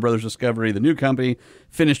 Warner Brothers Discovery, the new company,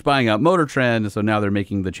 finished buying out Motor Trend, and so now they're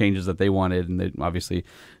making the changes that they wanted, and they obviously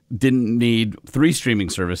didn't need 3 streaming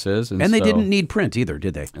services. And they didn't need print either,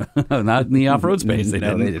 did they? Not in the off-road space. They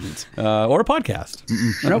No, didn't. they didn't. Or a podcast.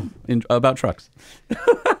 Nope. About trucks.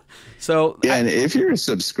 So Yeah, and if you're a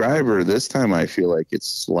subscriber, this time I feel like it's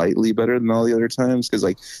slightly better than all the other times. Because,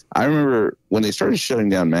 like, I remember when they started shutting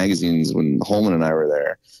down magazines when Holman and I were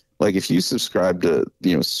there, like, if you subscribed to,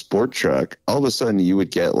 Sport Truck, all of a sudden you would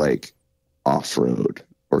get, like, off-road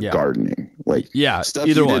or gardening. Like, stuff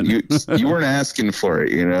either you one. You weren't asking for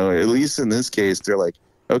it, At least in this case, they're like,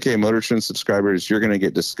 okay, Motor Trend subscribers, you're going to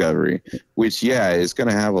get Discovery, which, is going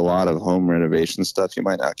to have a lot of home renovation stuff you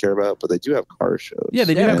might not care about, but they do have car shows. Yeah,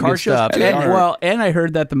 they do have car shows. And And I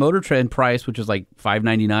heard that the Motor Trend price, which is like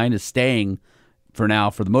 $5.99, is staying for now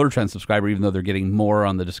for the Motor Trend subscriber, even though they're getting more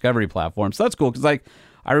on the Discovery platform. So that's cool because, like,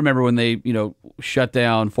 I remember when they, shut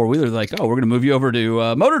down four-wheelers, like, oh, we're going to move you over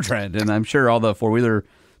to Motor Trend. And I'm sure all the four-wheeler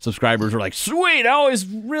subscribers were like, sweet, I always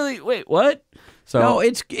really, wait, what? So no,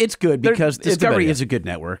 it's good because it's Discovery is a good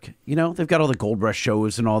network. They've got all the Gold Rush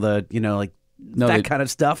shows and all the, that kind of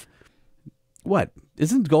stuff. What?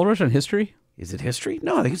 Isn't Gold Rush on History? Is it History?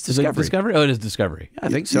 No, I think it's Is it Discovery. Discovery? Oh, it is Discovery. I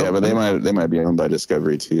think so. Yeah, but they might be owned by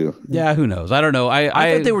Discovery too. Yeah, who knows? I don't know. I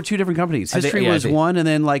thought they were two different companies. History was one, and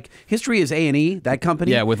then like History is A&E, that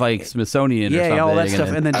company. Yeah, with like Smithsonian. Or something, all that stuff,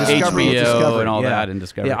 and then Discovery, HBO and all that, and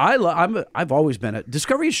Discovery. Yeah, I've always been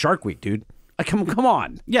Discovery is Shark Week, dude. Come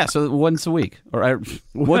on. Yeah, so once a week or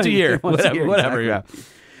once a year, whatever. Exactly. Yeah.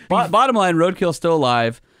 Bottom line, Roadkill's still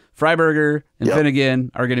alive. Freiberger and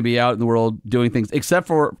Finnegan are going to be out in the world doing things, except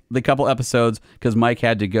for the couple episodes because Mike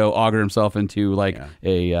had to go auger himself into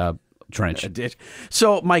a trench.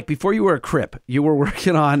 So, Mike, before you were a Crip, you were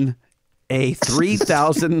working on a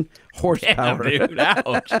 3,000 horsepower. Damn, dude,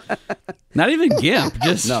 ouch. Not even GIMP,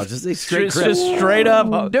 just a straight Crip. Just straight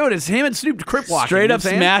up, dude. It's him and Snoop Crip walking. Straight up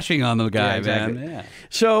smashing on the guy, exactly. man. Yeah.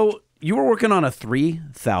 So you were working on a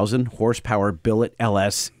 3,000 horsepower Billet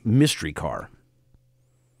LS mystery car.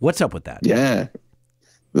 What's up with that? Yeah,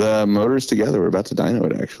 the motor's together. We're about to dyno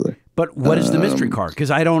it, actually. But what is the mystery car? Because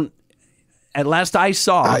I don't. At last I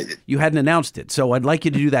saw, you hadn't announced it, so I'd like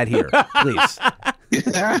you to do that here, please.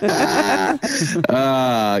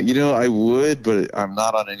 I would, but I'm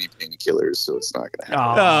not on any painkillers, so it's not going to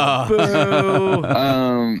happen.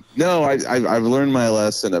 Boo. No, I've learned my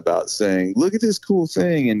lesson about saying, look at this cool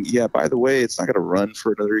thing, and by the way, it's not going to run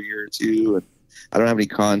for another year or two, and I don't have any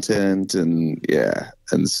content, and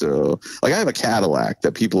so like I have a Cadillac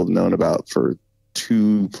that people have known about for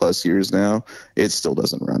 2+ years now. It still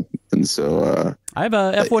doesn't run, and so I have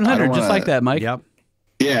a F100 just like that, Mike. Yep.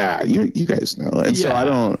 Yeah, you guys know, and so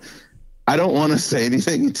I don't want to say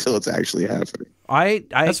anything until it's actually happening. I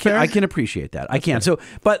can appreciate that. I can. So,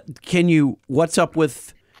 but can you? What's up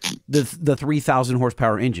with the 3,000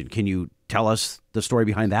 horsepower engine? Can you tell us the story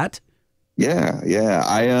behind that? Yeah.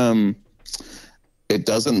 It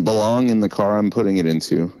doesn't belong in the car I'm putting it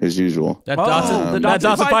into, as usual. That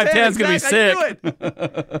Datsun 510 is going to be sick.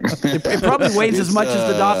 It probably weighs as much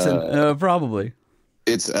as the Datsun. Probably.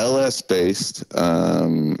 It's LS based.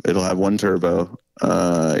 It'll have one turbo.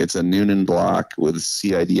 It's a Noonan block with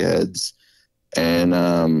CID heads, and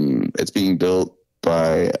it's being built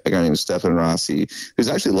by a guy named Stefan Rossi, who's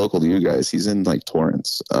actually local to you guys. He's in like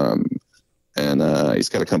Torrance, and he's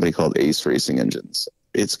got a company called Ace Racing Engines.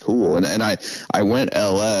 It's cool, and I went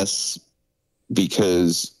LS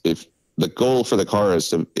because if the goal for the car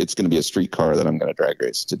is it's going to be a street car that I'm going to drag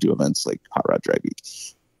race to do events like Hot Rod Drag Week.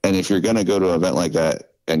 And if you're going to go to an event like that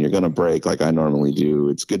and you're going to break like I normally do,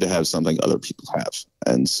 it's good to have something other people have.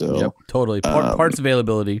 And so, totally parts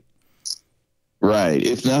availability. Right.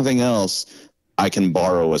 If nothing else, I can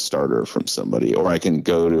borrow a starter from somebody, or I can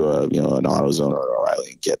go to an AutoZone or O'Reilly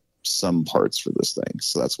and get some parts for this thing.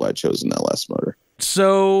 So that's why I chose an LS motor.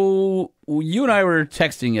 So you and I were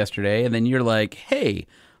texting yesterday, and then you're like, hey,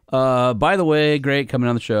 by the way, great coming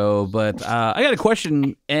on the show, but I got a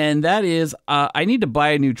question, and that is I need to buy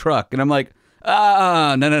a new truck. And I'm like,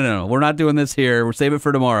 no. We're not doing this here. We're saving it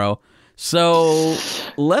for tomorrow. So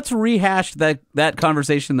let's rehash that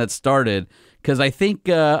conversation that started, because I think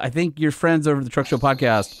your friends over at the Truck Show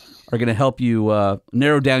podcast are going to help you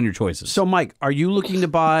narrow down your choices. So, Mike, are you looking to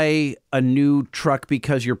buy a new truck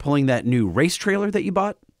because you're pulling that new race trailer that you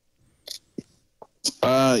bought?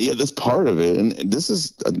 Yeah, that's part of it. And this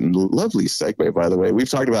is a lovely segue, by the way. We've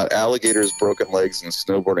talked about alligators, broken legs, and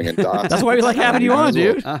snowboarding and dots. That's why we like having you on,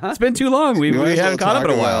 dude. It's been too long. We haven't caught up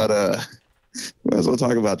in a while. Might as well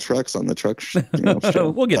talk about trucks on the truck show.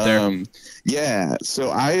 We'll get there. Yeah.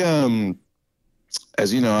 So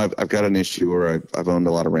as you know, I've got an issue where I've owned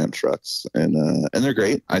a lot of Ram trucks, and they're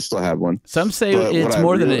great. I still have one. Some say it's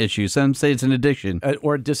more than an issue. Some say it's an addiction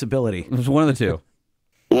or a disability. It's one of the two.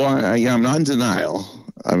 Well, I'm not in denial.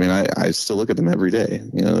 I mean, I still look at them every day.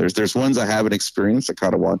 There's ones I haven't experienced. I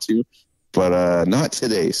kind of want to, but not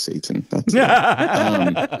today, Satan. That's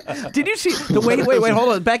Did you see the wait,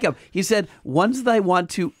 hold on, back up. He said ones that I want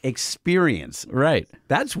to experience. Right.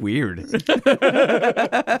 That's weird.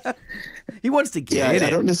 He wants to get it.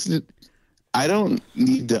 I don't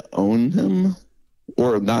need to own them,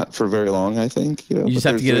 or not for very long, I think. You just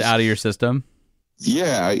have to get it out of your system.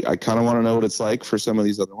 Yeah, I kind of want to know what it's like for some of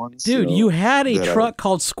these other ones. Dude, you had a truck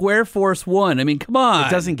called Square Force 1. I mean, come on.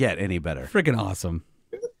 It doesn't get any better. Freaking awesome.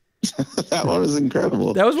 That one was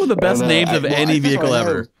incredible. That was one of the best names of any vehicle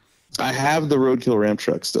ever. I have the Roadkill Ram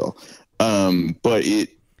truck still. But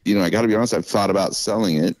I got to be honest, I've thought about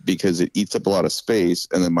selling it because it eats up a lot of space.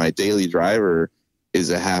 And then my daily driver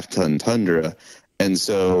is a half-ton Tundra. And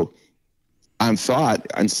so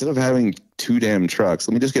instead of having 2 damn trucks,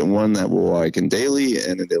 let me just get one that I can daily,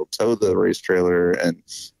 and it'll tow the race trailer, and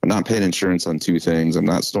I'm not paying insurance on 2 things. I'm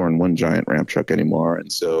not storing one giant Ram truck anymore.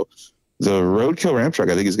 And so the Roadkill Ram truck,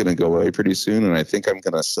 I think, is going to go away pretty soon, and I think I'm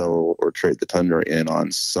going to sell or trade the Tundra in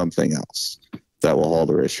on something else that will haul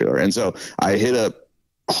the race trailer. And so I hit up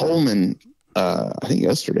Holman, I think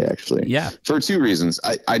yesterday, actually. Yeah. For 2 reasons.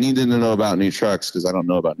 I needed to know about new trucks because I don't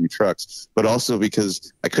know about new trucks, but also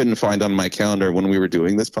because I couldn't find on my calendar when we were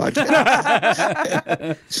doing this podcast.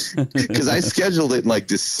 Because I scheduled it in like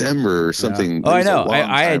December or something. Yeah. Oh, I know.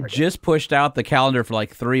 I had just pushed out the calendar for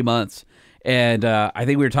like 3 months. And I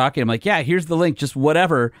think we were talking. I'm like, yeah, here's the link, just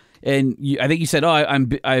whatever. And I think you said, oh,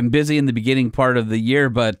 I'm busy in the beginning part of the year,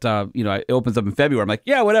 but it opens up in February. I'm like,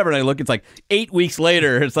 yeah, whatever. And I look, it's like 8 weeks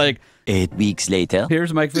later. It's like 8 weeks later.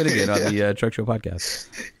 Here's Mike Finnegan on the Truck Show podcast.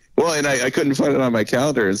 Well, and I couldn't find it on my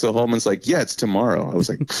calendar, and so Holman's like, yeah, it's tomorrow. I was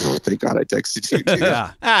like, thank God I texted you.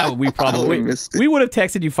 Yeah. We probably we would have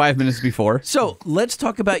texted you 5 minutes before. So let's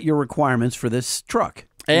talk about your requirements for this truck,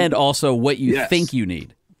 and also what you think you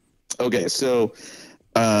need. Okay, so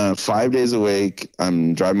 5 days a week,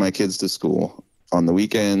 I'm driving my kids to school. On the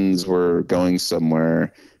weekends, we're going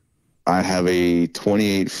somewhere. I have a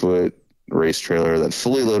 28-foot race trailer that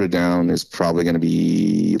fully loaded down is probably going to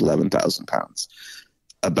be 11,000 pounds.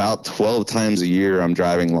 About 12 times a year, I'm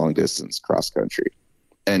driving long distance cross country.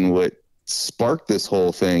 And what sparked this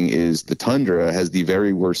whole thing is the Tundra has the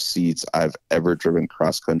very worst seats I've ever driven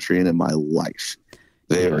cross country in my life.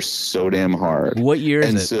 They are so damn hard. What year is it?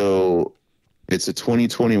 And so it's a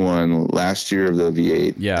 2021, last year of the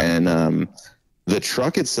V8. Yeah. And the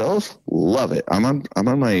truck itself, love it. I'm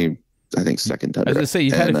on my, I think, second Tundra. I was going to say,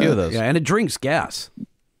 you've had a few of those. Yeah, and it drinks gas.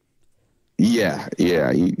 Yeah.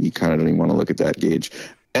 You kind of don't even want to look at that gauge.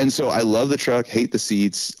 And so I love the truck, hate the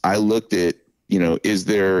seats. I looked at, is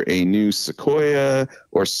there a new Sequoia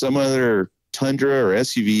or some other Tundra or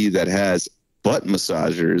SUV that has butt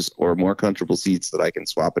massagers or more comfortable seats that I can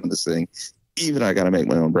swap into this thing? Even I got to make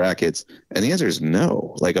my own brackets. And the answer is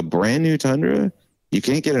no. Like a brand new Tundra, you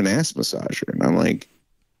can't get an ass massager. And I'm like,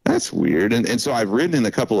 that's weird. And so I've ridden in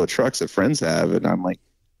a couple of trucks that friends have, and I'm like,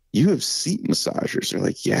 you have seat massagers? They're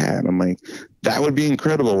like, yeah. And I'm like, that would be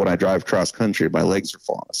incredible when I drive cross country. My legs are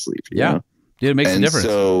falling asleep. You know? Dude, it makes a difference.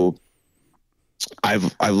 So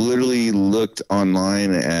I've literally looked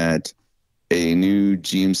online at a new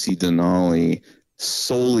GMC Denali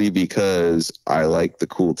solely because I like the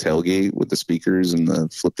cool tailgate with the speakers and the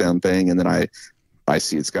flip down thing. And then I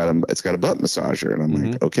see it's got a butt massager, and I'm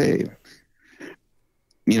like, okay.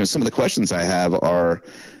 Some of the questions I have are,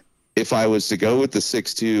 if I was to go with the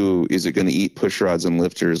 6.2, is it going to eat push rods and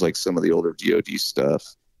lifters like some of the older DOD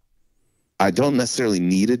stuff? I don't necessarily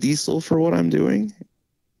need a diesel for what I'm doing.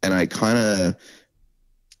 And I kind of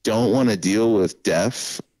don't want to deal with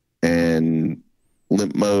DEF and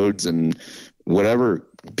limp modes and whatever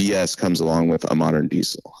BS comes along with a modern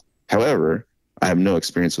diesel. However, I have no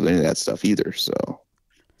experience with any of that stuff either. So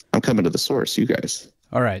I'm coming to the source, you guys.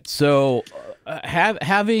 All right. So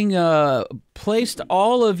having placed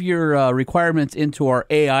all of your requirements into our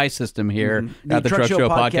AI system here at the Truck Show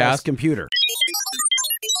podcast computer.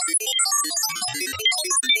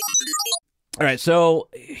 All right. So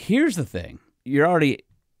here's the thing. You're already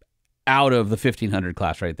out of the 1,500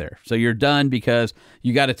 class right there. So you're done because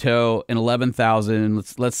you got to tow an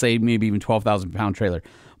 11,000, let's say maybe even 12,000 pound trailer.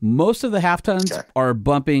 Most of the half tons are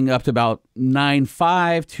bumping up to about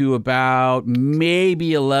 9.5 to about maybe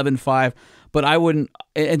 11.5. But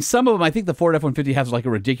And some of them, I think the Ford F-150 has like a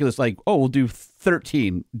ridiculous, like, oh, we'll do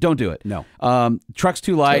 13. Don't do it. No. Truck's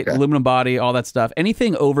too light, Okay. aluminum body, all that stuff.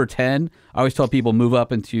 Anything over 10, I always tell people move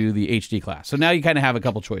up into the HD class. So now you kind of have a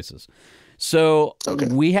couple choices. So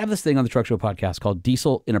we have this thing on the Truck Show podcast called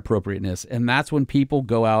diesel inappropriateness. And that's when people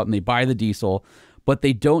go out and they buy the diesel, but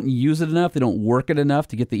they don't use it enough. They don't work it enough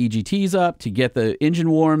to get the EGTs up, to get the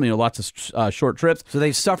engine warm, lots of short trips. So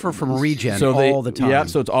they suffer from regen all the time. Yeah,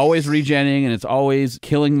 so it's always regenning and it's always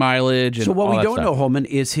killing mileage. And so what all we that don't stuff. know, Holman,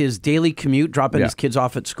 is his daily commute, dropping his kids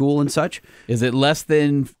off at school and such. Is it less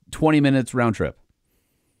than 20 minutes round trip?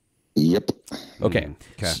 Yep. Okay.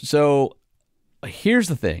 So here's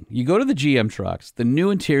the thing. You go to the GM trucks. The new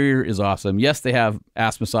interior is awesome. Yes, they have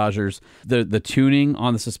ass massagers. The tuning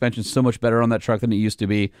on the suspension is so much better on that truck than it used to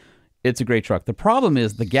be. It's a great truck. The problem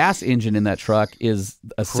is the gas engine in that truck is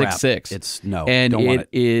a 6.6. It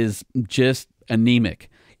is just anemic.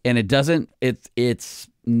 And it's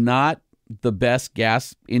not the best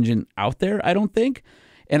gas engine out there, I don't think.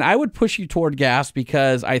 And I would push you toward gas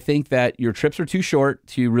because I think that your trips are too short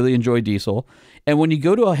to really enjoy diesel. And when you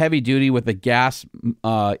go to a heavy duty with a gas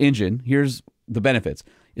engine, here's the benefits.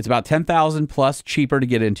 It's about $10,000 plus cheaper to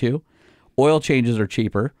get into. Oil changes are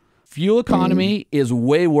cheaper. Fuel economy is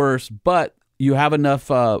way worse, but you have enough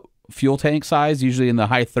fuel tank size, usually in the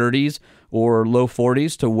high 30s or low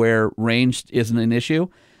 40s, to where range isn't an issue.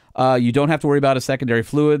 You don't have to worry about a secondary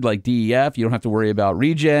fluid like DEF. You don't have to worry about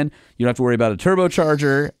regen. You don't have to worry about a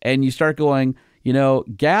turbocharger. And you start going,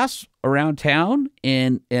 gas around town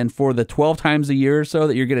and for the 12 times a year or so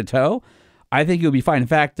that you're going to tow, I think you'll be fine. In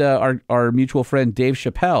fact, our mutual friend Dave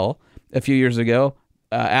Chappelle a few years ago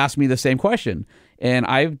asked me the same question. And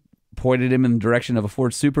I pointed him in the direction of a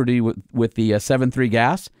Ford Super Duty with the 7.3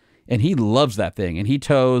 gas. And he loves that thing. And he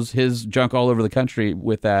tows his junk all over the country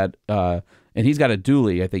with that. And he's got a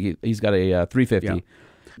dually. I think he's got a 350. Yeah.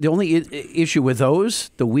 The only issue with those,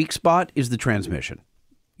 the weak spot, is the transmission.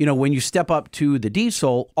 When you step up to the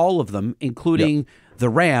diesel, all of them, including the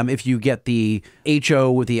Ram, if you get the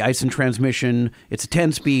HO with the Ison transmission, it's a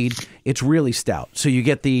 10-speed, it's really stout. So you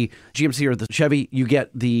get the GMC or the Chevy, you get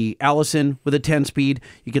the Allison with a 10-speed,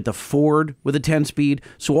 you get the Ford with a 10-speed.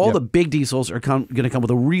 So all the big diesels are going to come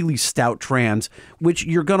with a really stout trans, which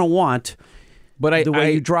you're going to want. But the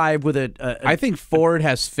way you drive with it. I think Ford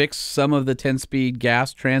has fixed some of the 10-speed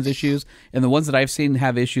gas trans issues, and the ones that I've seen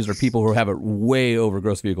have issues are people who have it way over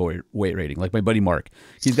gross vehicle weight rating, like my buddy Mark.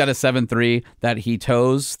 He's got a 7.3 that he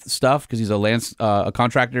tows stuff because he's a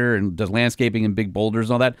contractor and does landscaping and big boulders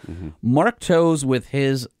and all that. Mm-hmm. Mark tows with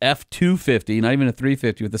his F250, not even a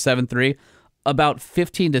 350, with the 7.3, about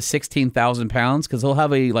 15 to 16,000 pounds because he'll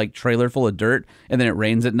have a trailer full of dirt and then it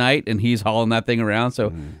rains at night and he's hauling that thing around.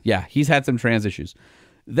 So he's had some trans issues.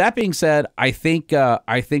 That being said, I think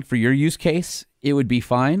for your use case, it would be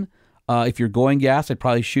fine. If you're going gas, I'd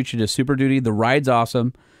probably shoot you to Super Duty. The ride's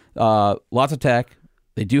awesome. Lots of tech.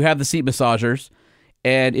 They do have the seat massagers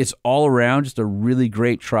and it's all around just a really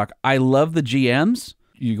great truck. I love the GMs.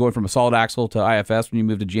 You're going from a solid axle to IFS when you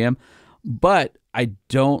move to GM, but I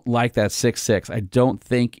don't like that 6.6. I don't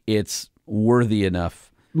think it's worthy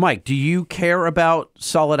enough. Mike, do you care about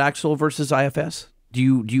solid axle versus IFS?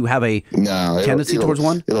 Do you have a tendency towards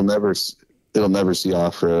one? It'll never see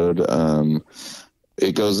off road.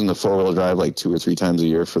 It goes into 4-wheel drive like 2 or 3 times a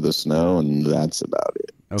year for the snow, and that's about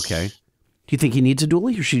it. Okay. Do you think he needs a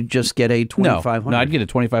dually, or should he just get a 2500? No, I'd get a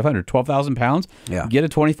 2500. 12,000 pounds. Yeah. Get a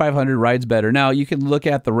 2500. Rides better. Now you can look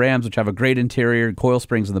at the Rams, which have a great interior, coil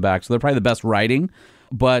springs in the back, so they're probably the best riding.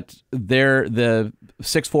 But the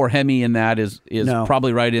 6.4 Hemi in that is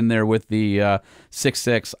probably right in there with the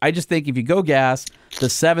 6.6. I just think if you go gas, the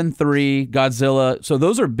 7.3 Godzilla, so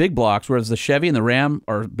those are big blocks, whereas the Chevy and the Ram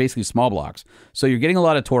are basically small blocks. So you're getting a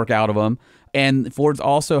lot of torque out of them. And Ford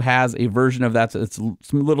also has a version of that. It's a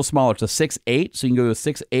little smaller. It's a 6.8, so you can go to a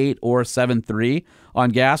 6.8 or 7.3 on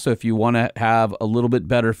gas. So if you want to have a little bit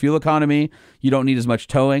better fuel economy, you don't need as much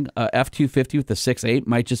towing. F250 with the 6.8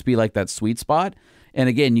 might just be like that sweet spot. And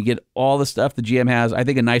again, you get all the stuff the GM has. I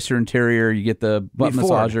think a nicer interior. You get the butt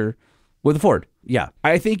massager with the Ford. Yeah,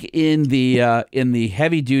 I think in the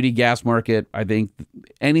heavy duty gas market, I think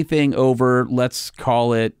anything over, let's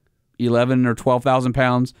call it 11 or 12,000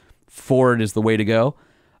 pounds, Ford is the way to go.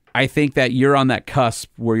 I think that you're on that cusp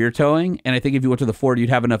where you're towing, and I think if you went to the Ford, you'd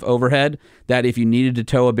have enough overhead that if you needed to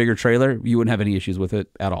tow a bigger trailer, you wouldn't have any issues with it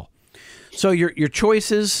at all. So your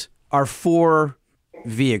choices are 4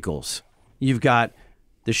 vehicles. You've got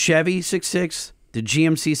the Chevy 6.6, the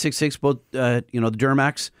GMC 6.6, both the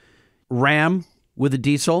Duramax, Ram with a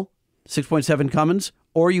diesel, 6.7 Cummins,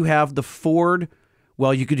 or you have the Ford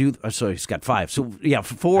Well, you could do. So he's got 5. So yeah,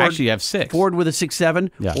 Ford. Actually, you have 6. Ford with a 6.7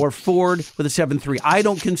 Yeah. or Ford with a 7.3. I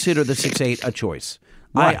don't consider the 6.8 a choice.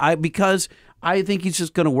 Why? Because I think he's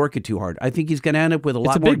just going to work it too hard. I think he's going to end up with a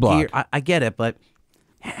lot a more big block. gear. I get it, but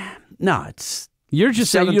no, it's. You're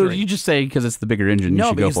just saying 7.3. you just say because it's the bigger engine. No, you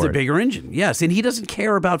should go because for the it. bigger engine. Yes, and he doesn't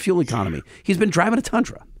care about fuel economy. He's been driving a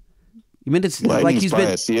Tundra. You mean it's like Lightning's he's been.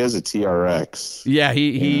 biased. He has a TRX. Yeah,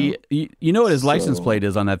 he you know what his license plate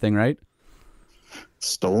is on that thing, right?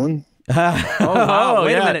 Stolen? Oh wow!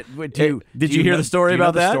 Wait yeah. a minute. Wait, Did you hear the story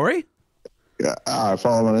about that? Story? Yeah, I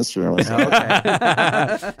follow him on Instagram.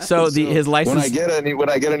 So his license. When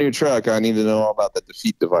I get a new truck, I need to know all about the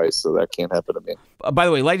defeat device, so that can't happen to me. By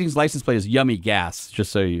the way, Lightning's license plate is Yummy Gas.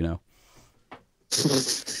 Just so you know.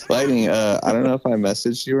 Lightning, I don't know if I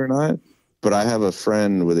messaged you or not, but I have a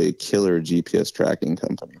friend with a killer GPS tracking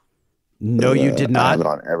company. No, you did not. I have it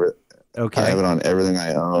on Okay. I have it on everything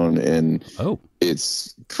I own, and Oh.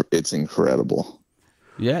 it's incredible.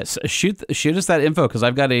 Yes, shoot us that info because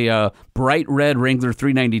I've got a bright red Wrangler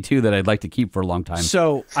 392 that I'd like to keep for a long time.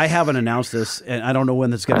 So I haven't announced this, and I don't know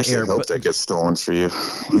when that's I going to should air. hope But that gets stolen for you.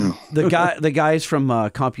 the guys from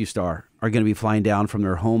CompuStar are going to be flying down from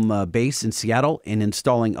their home base in Seattle and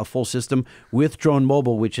installing a full system with Drone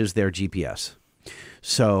Mobile, which is their GPS.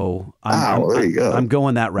 So there you go. I'm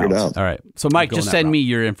going that route. out. All right, so Mike, Going just that send route. me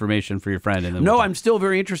your information for your friend, and then No, we'll I'm still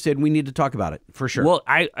very interested. We need to talk about it for sure. Well,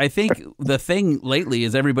 I think the thing lately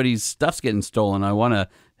is everybody's stuff's getting stolen. I want to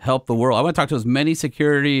help the world. I want to talk to as many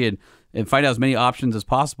security and find out as many options as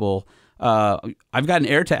possible. I've got an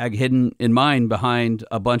AirTag hidden in mine behind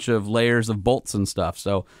a bunch of layers of bolts and stuff.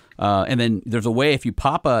 So, and then there's a way if you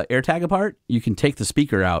pop a AirTag apart, you can take the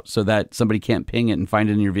speaker out so that somebody can't ping it and find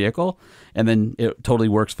it in your vehicle, and then it totally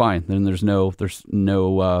works fine. Then there's no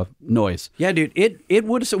noise. Yeah, dude, it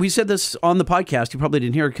would. So we said this on the podcast. You probably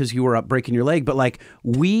didn't hear it because you were up breaking your leg. But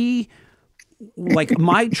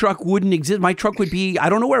my truck wouldn't exist. My truck would be, I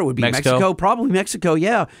don't know where it would be. Mexico? Probably Mexico.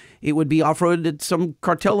 Yeah, it would be off road at some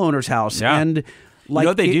cartel owner's house. Yeah. And You know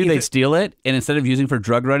what they do? if They'd steal it, and instead of using for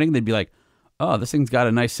drug running, they'd be like, "Oh, this thing's got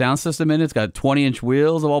a nice sound system in it. It's got 20-inch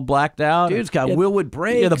wheels, all blacked out. Dude, it's got Willwood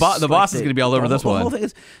brakes. Yeah, the boss is going to be all over this the whole one. thing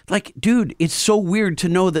is, dude, it's so weird to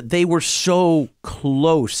know that they were so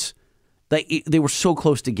close. They were so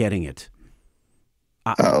close to getting it.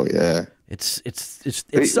 Oh yeah. It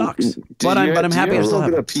sucks. But I'm happy I a still little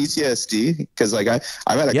have bit it. of PTSD because I've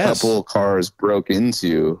had a Yes. couple cars broke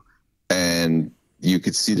into, and you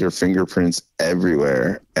could see their fingerprints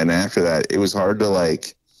everywhere. And after that, it was hard to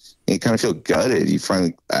you kind of feel gutted. You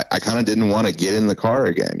finally, I kind of didn't want to get in the car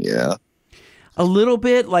again. Yeah. A little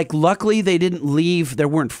bit. Luckily, they didn't leave. There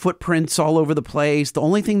weren't footprints all over the place. The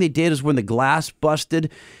only thing they did is when the glass busted,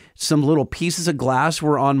 some little pieces of glass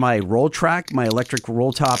were on my roll track, my electric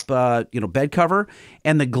roll top, bed cover,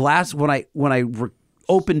 and the glass when I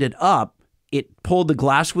opened it up, it pulled the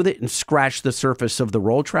glass with it and scratched the surface of the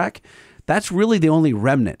roll track. That's really the only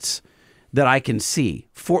remnants that I can see.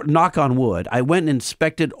 For knock on wood, I went and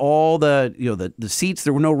inspected all the seats.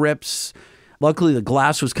 There were no rips. Luckily, the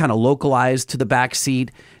glass was kind of localized to the back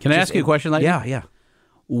seat. Can I ask you a question, Lightning? Yeah.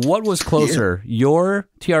 What was closer, your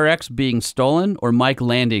TRX being stolen or Mike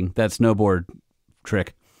landing that snowboard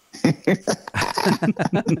trick?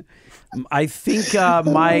 I think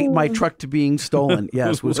my truck to being stolen,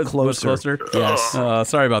 yes, was closer. Was closer? Yes.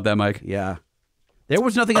 Sorry about that, Mike. Yeah. There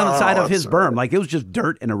was nothing on the side of his berm. It was just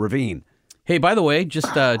dirt and a ravine. Hey, by the way,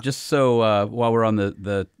 just so while we're on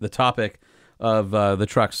the topic of the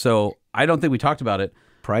trucks, so I don't think we talked about it.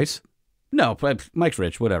 Price? No, but Mike's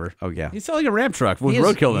rich, whatever. Oh, yeah. He's selling a Ram truck with He is-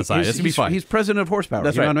 roadkill inside. he's- This will be he's- fine. He's president of horsepower.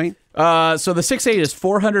 That's you right. know what I mean? So the 6.8 is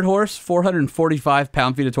 400 horse, 445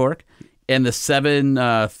 pound-feet of torque, and the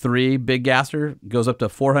 7.3 big gasser goes up to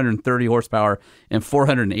 430 horsepower and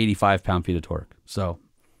 485 pound-feet of torque. So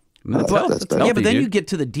that's that's better. Yeah, but then dude. you get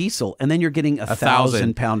to the diesel, and then you're getting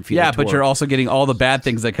 1,000 pound-feet Yeah, of but torque. you're also getting all the bad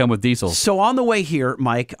things that come with diesels. So on the way here,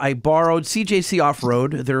 Mike, I borrowed CJC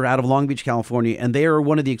Off-Road. They're out of Long Beach, California, and they are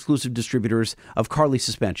one of the exclusive distributors of Carly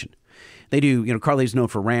suspension. They do, Carly's known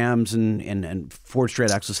for Rams and Ford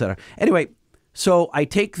straight axle, etc. Anyway, so I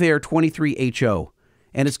take their 23 HO,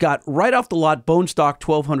 and it's got right off the lot bone stock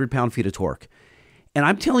 1,200 pound-feet of torque. And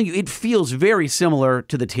I'm telling you, it feels very similar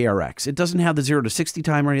to the TRX. It doesn't have the 0 to 60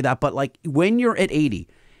 time or any of that, but when you're at 80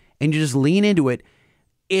 and you just lean into it,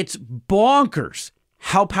 it's bonkers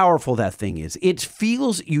how powerful that thing is.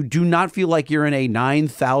 You do not feel like you're in a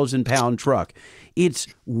 9,000 pound truck. It's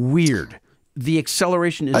weird. The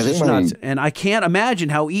acceleration is just nuts. And I can't imagine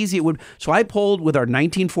how easy it would. So I pulled with our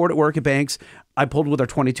 19 Ford at work at Banks. I pulled with our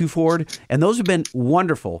 22 Ford, and those have been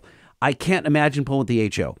wonderful. I can't imagine pulling with the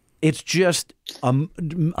HO. It's just a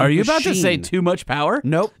Are you about to machine. say too much power?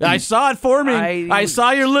 Nope. I saw it forming. I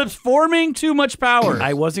saw your lips forming too much power.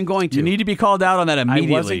 I wasn't going to. You need to be called out on that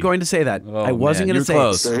immediately. I wasn't going to say that. Oh, I wasn't man, going to you're say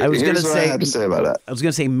close. So I was going to here's what I say. have to say about that. I was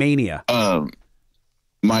going to say mania.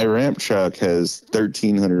 My ramp truck has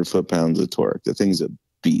 1,300 foot-pounds of torque. The thing's a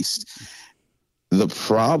beast. The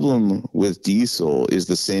problem with diesel is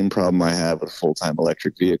the same problem I have with full-time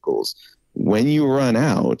electric vehicles. When you run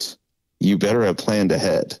out, you better have planned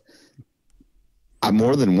ahead.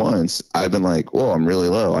 More than once, I've been like, whoa, I'm really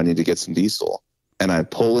low. I need to get some diesel. And I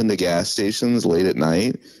pull into gas stations late at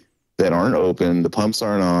night that aren't open, the pumps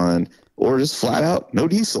aren't on, or just flat out no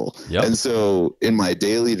diesel. Yep. And so in my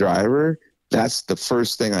daily driver, that's the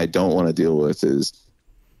first thing I don't want to deal with is,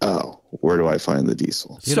 where do I find the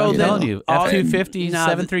diesel? Dude, I'm telling you, F-250, Nah,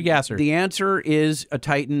 7.3 gasser. The answer is a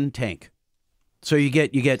Titan tank. So you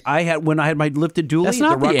get. When I had my lifted dually, That's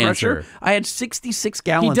not the Rock the Crusher, answer. I had 66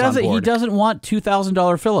 gallons on board. He doesn't want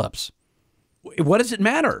 $2,000 fill-ups. What does it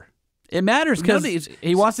matter? It matters because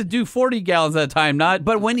he wants to do 40 gallons at a time, not.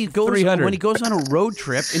 But when he goes 300. when he goes on a road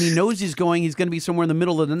trip and he knows he's going to be somewhere in the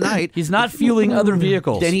middle of the night, He's not fueling other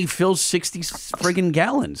vehicles. then he fills 60 friggin'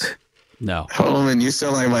 gallons. No. Oh, man, you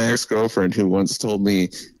sound like my ex-girlfriend who once told me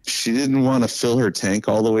she didn't want to fill her tank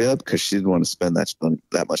all the way up because she didn't want to spend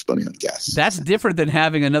that much money on gas. That's different than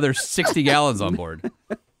having another 60 gallons on board.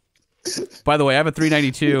 By the way, I have a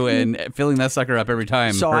 392, and filling that sucker up every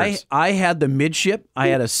time So hurts. I had the midship. I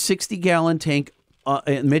had a 60-gallon tank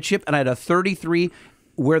midship, and I had a 33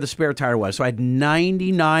 where the spare tire was. So I had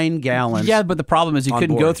 99 gallons. Yeah, but the problem is you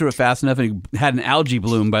couldn't go board. through it fast enough, and you had an algae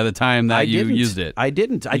bloom by the time that you used it. I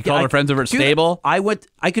didn't. You called our friends over at Stable?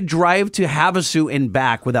 I could drive to Havasu and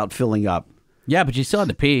back without filling up. Yeah, but you still had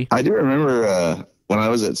to pee. I do remember when I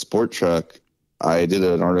was at Sport Truck, I did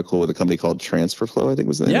an article with a company called Transfer Flow, I think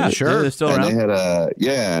was the name. Yeah, of it. sure. They're still And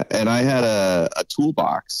around. I had a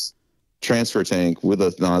toolbox transfer tank with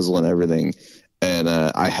a nozzle and everything. And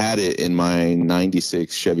I had it in my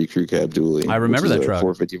 96 Chevy Crew Cab dually. I remember which is that a truck.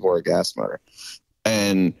 454 gas motor.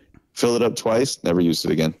 And filled it up twice, never used it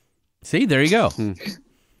again. See, there you go.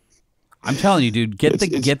 I'm telling you, dude, get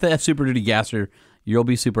It's- the Super Duty gasser. You'll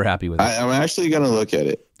be super happy with it. I'm actually going to look at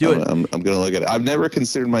it. Do it. I'm going to look at it. I've never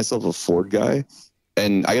considered myself a Ford guy.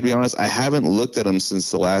 And I got to be honest, I haven't looked at them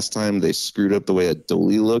since the last time they screwed up the way a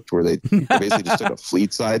dually looked, where they basically just took a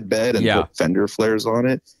fleet side bed and put fender flares on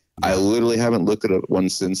it. I literally haven't looked at one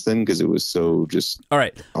since then because it was so just All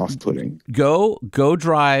right. off-putting. Go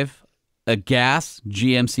drive a gas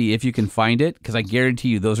GMC if you can find it, because I guarantee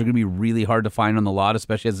you those are going to be really hard to find on the lot,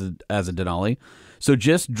 especially as a Denali. So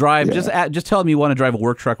just drive, just tell them you want to drive a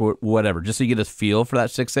work truck or whatever, just so you get a feel for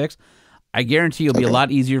that 6.6. I guarantee it'll be a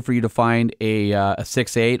lot easier for you to find a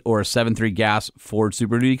 6.8 or a 7.3 gas Ford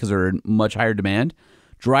Super Duty because they're in much higher demand.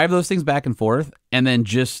 Drive those things back and forth, and then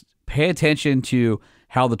just pay attention to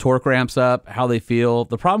how the torque ramps up, how they feel.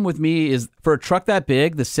 The problem with me is for a truck that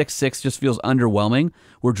big, the 6.6 just feels underwhelming.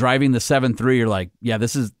 We're driving the 7.3, you're like, yeah,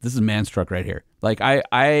 this is man's truck right here. Like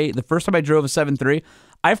the first time I drove a 7.3,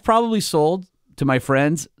 I've probably sold to my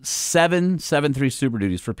friends 7.3 Super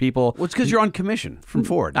Duties for people. Well, it's because you're on commission from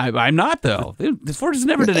Ford. I'm not, though. This Ford has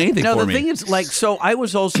never done anything No, for the me. thing is, so I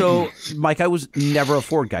was also, Mike, I was never a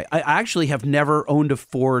Ford guy. I actually have never owned a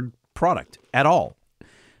Ford product at all.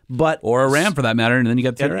 Or a Ram, for that matter, and then you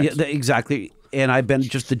got the TRX. Yeah, exactly. And I've been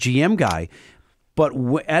just the GM guy. But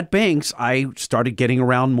at Banks, I started getting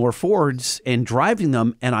around more Fords and driving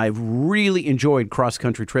them, and I've really enjoyed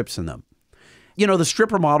cross-country trips in them. You know, the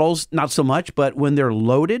stripper models, not so much, but when they're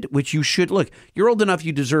loaded, which you should, look, you're old enough,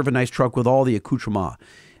 you deserve a nice truck with all the accoutrement.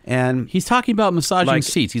 And he's talking about massaging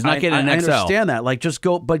seats. He's not getting an XL. I understand that. Like, just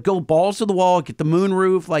go balls to the wall, get the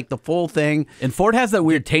moonroof, like the full thing. And Ford has that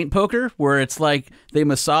weird taint poker where it's like they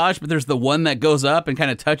massage, but there's the one that goes up and kind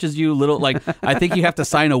of touches you a little. Like, I think you have to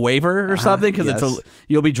sign a waiver or something because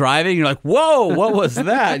you'll be driving. You're like, whoa, what was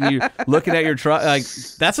that? And you're looking at your truck. Like,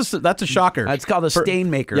 that's a shocker. It's called a stain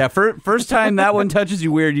maker. Yeah, first time that one touches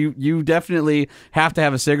you weird, you definitely have to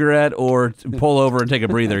have a cigarette or pull over and take a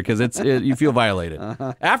breather because you feel violated.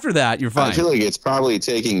 After that, you're fine. I feel like it's probably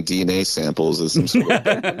taking DNA samples as some sort of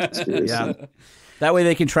conspiracy. Yeah. That way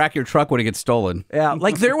they can track your truck when it gets stolen. Yeah,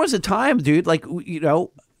 like there was a time, dude, like, you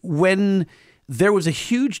know, when there was a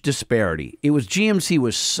huge disparity. It was GMC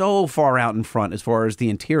was so far out in front as far as the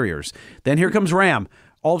interiors. Then here comes Ram.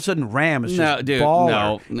 All of a sudden, Ram is just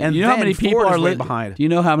baller. No. And you know how many people are behind? Do you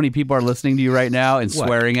know how many people are listening to you right now and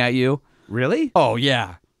swearing at you? Really? Oh,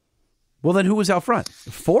 yeah. Well, then who was out front?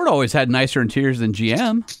 Ford always had nicer interiors than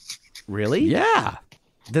GM. Really? Yeah.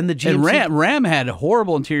 Then the GMC... And Ram had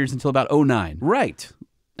horrible interiors until about 2009. Right.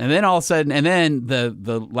 And then all of a sudden, and then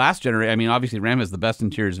the last generation, I mean, obviously Ram has the best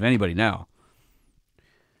interiors of anybody now.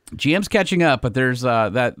 GM's catching up, but there's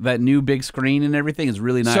that new big screen and everything is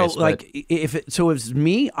really nice. So, like, if it's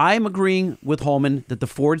me, I'm agreeing with Holman that the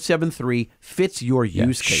Ford 7.3 fits your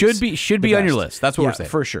use case. Should be on your list. That's what we're saying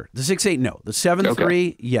for sure. The 6.8, no. The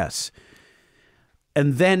 7.3, yes.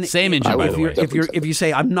 And then same engine, by the way. If you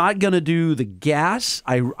say I'm not going to do the gas,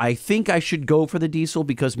 I think I should go for the diesel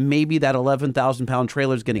because maybe that 11,000-pound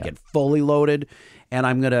trailer is going to get fully loaded, and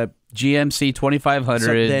I'm going to GMC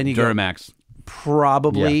 2500 Duramax.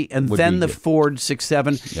 Probably, and then the Ford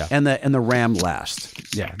 6.7 and the Ram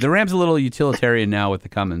last. Yeah, the Ram's a little utilitarian now with the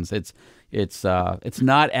Cummins. It's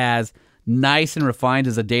not as nice and refined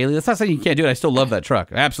as a daily. That's not saying you can't do it. I still love that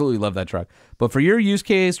truck. I absolutely love that truck. But for your use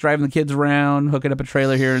case, driving the kids around, hooking up a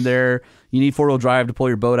trailer here and there, you need four-wheel drive to pull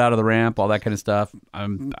your boat out of the ramp, all that kind of stuff.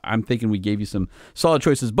 I'm thinking we gave you some solid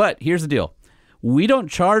choices. But here's the deal: we don't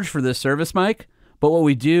charge for this service, Mike. But what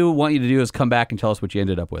we do want you to do is come back and tell us what you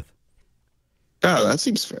ended up with. Oh, that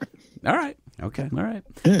seems fair. All right. Okay. All right.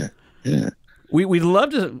 Yeah. We'd love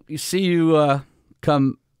to see you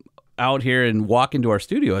come out here and walk into our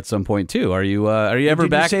studio at some point too. Are you ever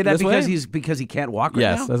back? Did you say that this because he can't walk right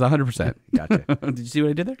now? Yes, that's 100%. Gotcha. Did you see what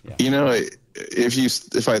I did there? Yeah. You know,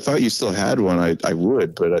 if I thought you still had one, I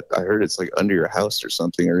would, but I heard it's like under your house or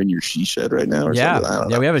something, or in your she shed right now. Or something. I don't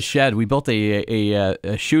know. We have a shed. We built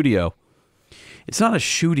a studio. It's not a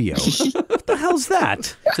studio. What the hell's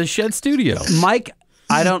that? It's a shed studio. Mike,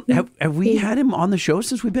 I don't have we had him on the show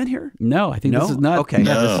since we've been here? No, I think this is not. Okay,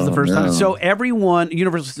 this is the first time. So everyone,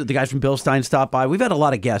 Universal, the guys from Bill Stein stopped by. We've had a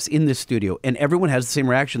lot of guests in this studio, and everyone has the same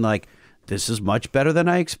reaction, like, this is much better than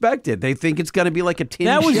I expected. They think it's going to be like a tin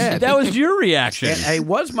shed. That was your reaction. It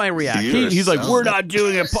was my reaction. He's like, we're not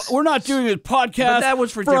doing a podcast. But that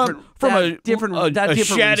was for different shed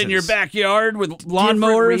reasons. In your backyard with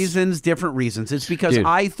lawnmowers. Different reasons. It's because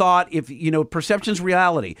I thought if perception's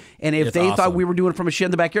reality, and if they thought we were doing it from a shed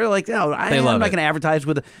in the backyard, like, no, I'm not going to advertise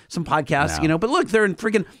with some podcasts, But look, they're in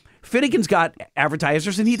freaking Finnegan's got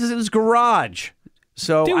advertisers, and he does it in his garage.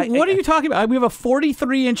 So, dude, what are you talking about? We have a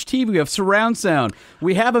 43-inch TV. We have surround sound.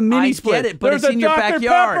 We have a mini split. I get it, but There's it's in your Dr.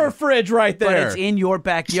 backyard. Pepper fridge right there. But it's in your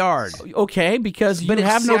backyard. Okay, because you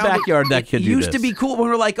have no backyard that could do this. It used to be cool when we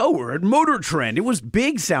were like, oh, we're at Motor Trend. It was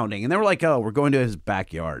big sounding. And then we're like, oh, we're going to his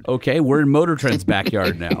backyard. Okay, we're in Motor Trend's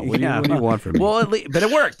backyard now. What do you want from me? Well, but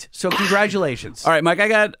it worked. So congratulations. All right, Mike, I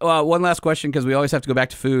got one last question because we always have to go back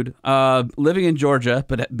to food. Living in Georgia,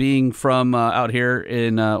 but being from out here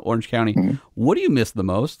in Orange County, what do you miss the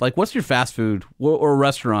most? Like, what's your fast food or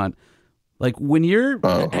restaurant? Like when you're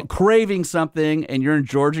craving something and you're in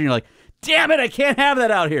Georgia and you're like, damn it, I can't have that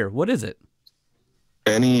out here. What is it?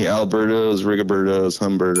 Any Albertos, Rigobertos,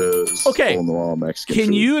 Humbertos, okay. hole-in-the-wall Mexican Can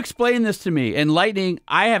food. you explain this to me? And Lightning,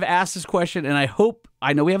 I have asked this question, and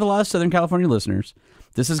I know we have a lot of Southern California listeners.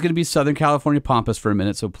 This is going to be Southern California pompous for a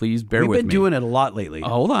minute, so please bear with me. We've been doing it a lot lately.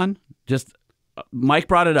 Hold on. Just Mike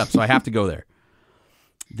brought it up, so I have to go there.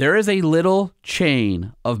 There is a little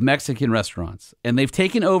chain of Mexican restaurants, and they've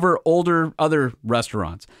taken over other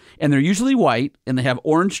restaurants, and they're usually white, and they have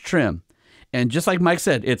orange trim. And just like Mike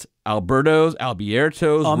said, it's Albertos,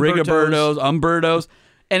 Albiertos, Rigobertos, Umbertos,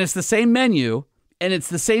 and it's the same menu, and it's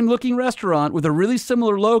the same looking restaurant with a really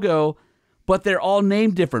similar logo, but they're all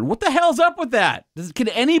named different. What the hell's up with that? Can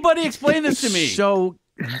anybody explain this to me? So,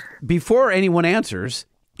 before anyone answers,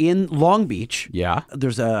 in Long Beach,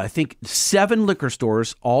 there's I think 7 liquor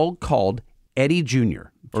stores, all called Eddie Jr.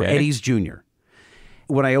 or Eddie's Jr.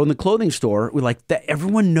 When I owned the clothing store, we're like,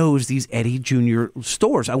 everyone knows these Eddie Jr.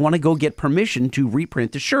 stores. I want to go get permission to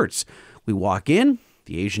reprint the shirts. We walk in,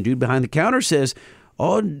 the Asian dude behind the counter says,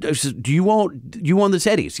 "Oh, do you own this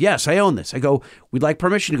Eddie's?" "Yes, I own this." I go, "We'd like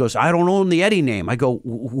permission." He goes, "I don't own the Eddie name." I go,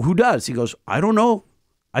 "Who does?" He goes, "I don't know."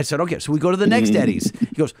 I said, "Okay." So we go to the next Eddie's.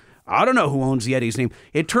 He goes, "I don't know who owns the Eddie's name."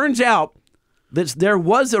 It turns out that there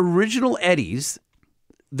was original Eddie's.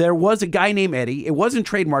 There was a guy named Eddie. It wasn't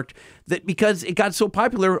trademarked. That because it got so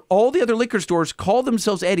popular, all the other liquor stores call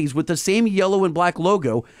themselves Eddie's with the same yellow and black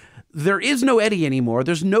logo. There is no Eddie anymore.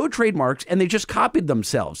 There's no trademarks, and they just copied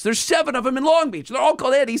themselves. There's 7 of them in Long Beach. They're all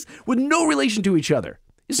called Eddie's with no relation to each other.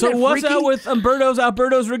 So what's up with Umbertos,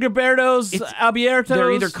 Albertos, Rigobertos, Albiertos?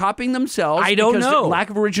 They're either copying themselves. I don't know. Lack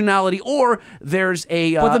of originality, or there's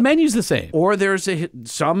a. But the menu's the same. Or there's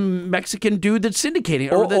some Mexican dude that's syndicating.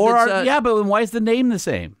 But then why is the name the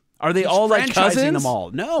same? Are they all like franchising cousins? them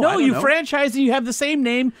all. No, I no, don't you know. franchise and you have the same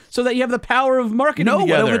name so that you have the power of marketing No,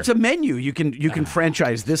 together. well, it's a menu. You can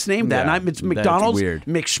franchise this name, that, Yeah, and it's that's McDonald's, weird.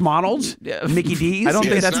 McSchmonald's, Mickey D's. I don't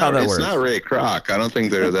think that's how that works. It's not Ray Kroc. I don't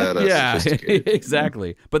think they're that yeah, sophisticated.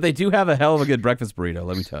 exactly. But they do have a hell of a good breakfast burrito,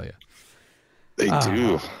 let me tell you. They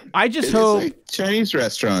do. I just It's hope like Chinese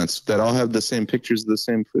restaurants that all have the same pictures of the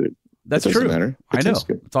same food. that's It doesn't true. matter. I It know. tastes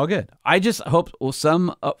good. It's all good. I just hope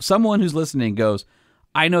someone who's listening goes,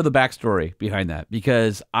 I know the backstory behind that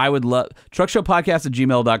because I would love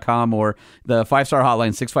truckshowpodcast@gmail.com or the 5-star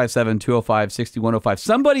hotline 657-205-6105.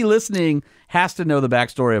 Somebody listening has to know the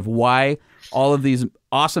backstory of why all of these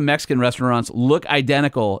awesome Mexican restaurants look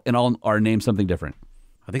identical and all are named something different.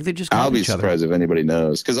 I think they just I'll copy be each other. surprised if anybody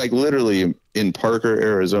knows. Because like literally in Parker,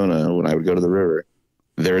 Arizona, when I would go to the river,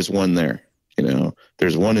 there's one there. You know,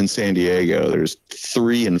 there's one in San Diego. There's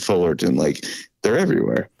 3 in Fullerton. Like they're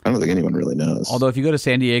everywhere. I don't think anyone really knows. Although if you go to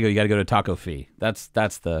San Diego, you got to go to Taco Fee. That's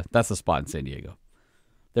the spot in San Diego.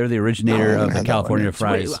 They're the originator of the California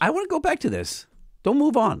fries. Wait, I want to go back to this. Don't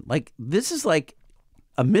move on. Like this is like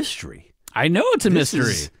a mystery. I know it's a This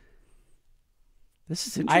mystery. This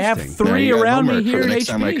is interesting. I have Now 3 you got around me homework for here the in next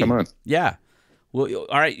time I HP. come on. Yeah. Well,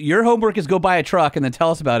 all right. Your homework is go buy a truck and then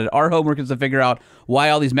tell us about it. Our homework is to figure out why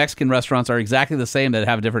all these Mexican restaurants are exactly the same that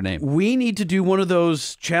have a different name. We need to do one of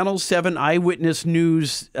those Channel 7 eyewitness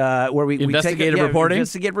news where we Investigative reporting?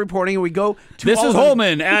 Investigative reporting, and we go to This all is the-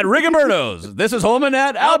 Holman at Rigoberto's. This is Holman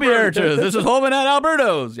at Alberto's. This is Holman at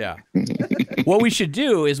Alberto's. Yeah. What we should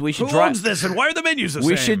do is we should Who owns this, and why are the menus the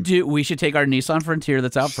same? We should take our Nissan Frontier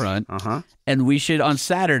that's out front, Uh-huh. and we should on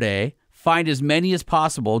Saturday find as many as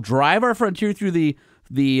possible, drive our Frontier through the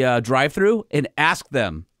drive-through, and ask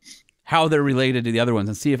them how they're related to the other ones,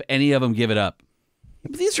 and see if any of them give it up.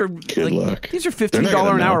 These are luck. These are They're $15 not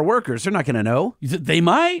gonna an hour know. workers. They're not going to know. They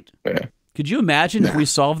might. Yeah. Could you imagine if we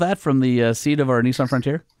solved that from the seat of our Nissan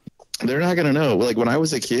Frontier? They're not going to know. Like when I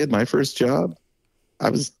was a kid, my first job,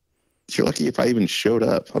 you're lucky if I even showed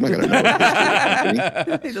up. I'm not going to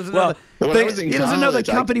know. He doesn't Well, know But when I was in he doesn't know the college,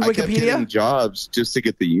 company I kept Wikipedia. getting jobs just to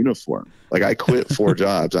get the uniform. Like I quit 4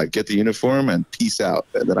 jobs. I'd get the uniform and peace out,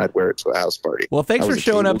 and then I'd wear it to a house party. Well, thanks I for was a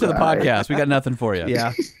showing up to cable the guy. podcast. We got nothing for you.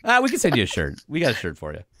 Yeah. We can send you a shirt. We got a shirt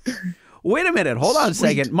for you. Wait a minute. Hold on a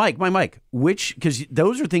second, Mike. Which because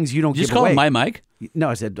those are things you don't Did you give just call away. him my mic? No,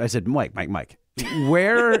 I said Mike.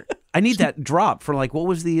 Where I need that drop for like what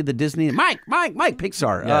was the Disney Mike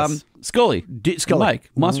Pixar Yes. Scully. Scully. Mike.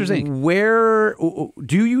 Monsters Inc. Where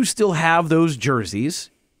do you still have those jerseys?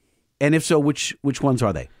 And if so, which ones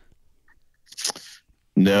are they?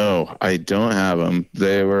 No, I don't have them.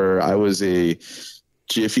 I was a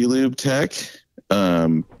Jiffy Lube tech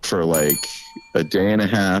for like a day and a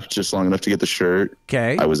half, just long enough to get the shirt.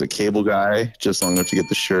 Okay. I was a cable guy, just long enough to get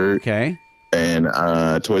the shirt. Okay. And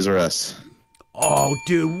Toys R Us. Oh,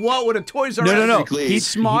 dude, what would a Toys R Us? No. Basically, He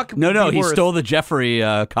smock. He stole the Jeffrey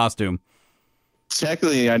costume.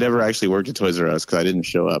 Technically, I never actually worked at Toys R Us because I didn't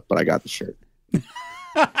show up, but I got the shirt.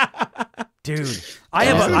 Dude, I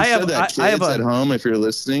have kids at home. If you're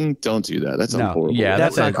listening, don't do that. That's No. horrible. Yeah,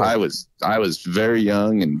 that's not cool. I was very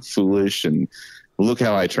young and foolish, and look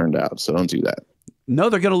how I turned out. So don't do that. No,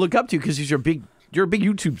 they're going to look up to you because you're a big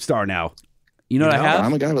YouTube star now. You know what I have?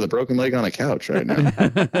 I'm a guy with a broken leg on a couch right now.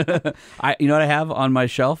 You know what I have on my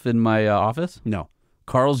shelf in my office? No,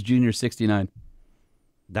 Carl's Jr. 69.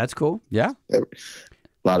 that's cool. Yeah. A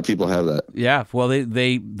lot of people have that. Yeah. Well,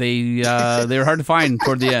 they were hard to find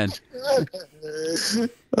toward the end.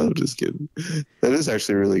 I'm just kidding. That is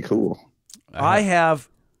actually really cool. I have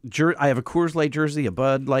a Coors Light jersey, a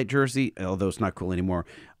Bud Light jersey, although it's not cool anymore.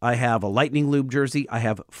 I have a Lightning Lube jersey. I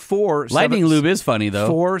have 4 Lightning Lube is funny though.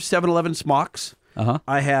 4 7-Eleven smocks. Uh-huh.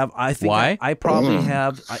 I think Why? I probably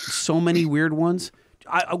have so many weird ones.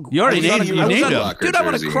 You already named them. Dude, I'm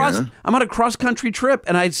on a cross country trip,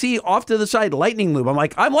 and I see off to the side Lightning Lube. I'm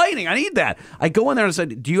like, I'm Lightning. I need that. I go in there and I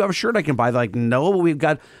said, "Do you have a shirt I can buy?" They're like, no, we've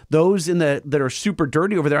got those that are super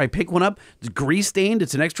dirty over there. I pick one up. It's grease stained.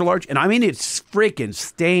 It's an extra large, and I mean it's freaking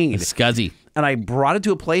stained. It's scuzzy. And I brought it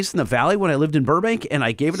to a place in the valley when I lived in Burbank, and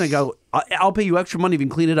I gave it. And I go, I'll pay you extra money if you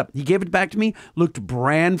can clean it up. He gave it back to me. Looked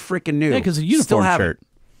brand freaking new. Yeah, because a uniform Still have it. shirt.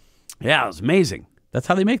 Yeah, it was amazing. That's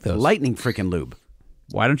how they make those. Lightning freaking lube.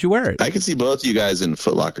 Why don't you wear it? I can see both you guys in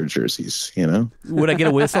Foot Locker jerseys, you know? Would I get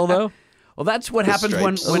a whistle though? Well, that's what happens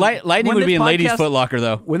when stripes. Lightning when would this be in ladies' podcast- Foot Locker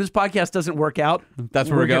though. When this podcast doesn't work out, That's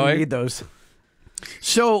where we're gonna going? Need those.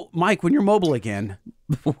 So, Mike, when you're mobile again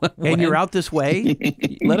and you're out this way,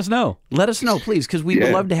 Let us know. let us know, please, because we would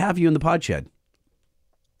Yeah. love to have you in the pod shed.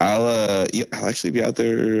 I'll actually be out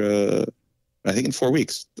there. I think in 4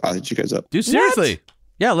 weeks. I'll hit you guys up. Dude, seriously.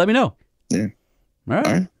 Yeah, let me know. Yeah. All right.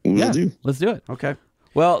 All right, we'll do. Let's do it. Okay.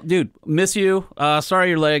 Well, dude, miss you. Sorry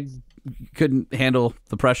your leg couldn't handle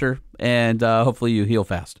the pressure, and hopefully you heal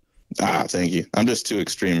fast. Thank you. I'm just too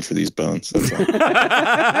extreme for these bones. That's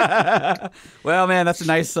all. Well, man, that's a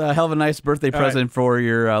nice, hell of a nice birthday present for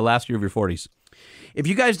your last year of your 40s. If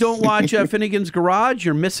you guys don't watch Finnegan's Garage,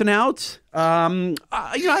 you're missing out. I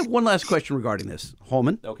have one last question regarding this.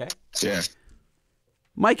 Holman. Okay. Yeah.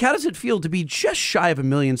 Mike, how does it feel to be just shy of 1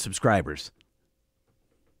 million subscribers?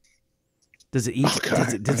 Does it eat?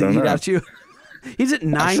 Does it eat out you? He's at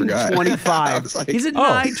 925. Like, He's at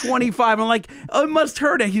 925. I'm like, oh, it must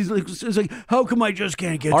hurt. He's like, how come I just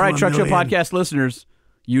can't get? All to right, 1 Truck Show million? podcast listeners,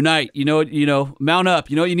 unite. Mount up.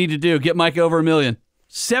 You know what you need to do? Get Mike over 1 million.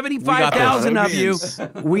 75,000 of you.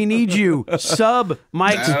 We need you. Sub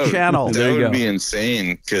Mike's channel. That would be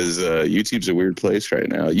insane because YouTube's a weird place right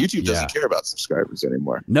now. YouTube doesn't care about subscribers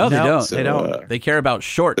anymore. No, they don't. So, they don't. They care about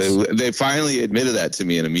shorts. They finally admitted that to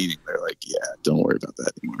me in a meeting. They're like, yeah, don't worry about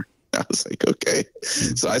that anymore. I was like, okay.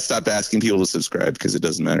 So I stopped asking people to subscribe because it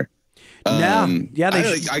doesn't matter. I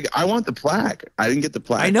want the plaque. I didn't get the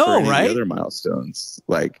plaque. I know, for any right? Of the other milestones.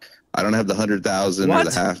 Like, I don't have the 100,000 or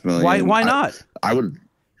the 500,000. Why not? I would.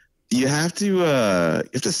 You have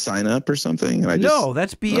to sign up or something. And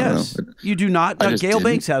that's BS. You do not. Gail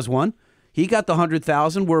Banks has one. He got the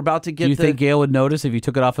 100,000. We're about to get. Do you think Gail would notice if you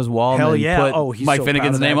took it off his wall? Hell and yeah! Put He's Mike so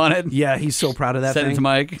Finnegan's proud of name that. on it. Yeah, he's so proud of that. Send it to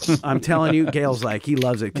Mike. I'm telling you, Gail's like, he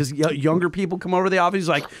loves it because younger people come over to the office. He's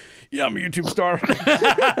like, yeah, I'm a YouTube star.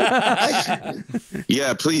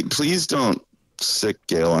 Yeah, please don't sick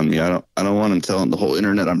Gail on me. I don't want him telling the whole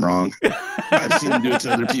internet I'm wrong. I've seen him do it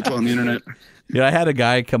to other people on the internet. Yeah, I had a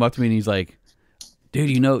guy come up to me and he's like, dude,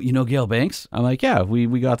 you know Gail Banks? I'm like, yeah, we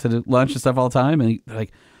got to lunch and stuff all the time. And they're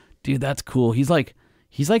like, dude, that's cool. He's like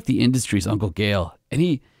the industry's Uncle Gail, and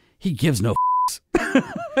he gives no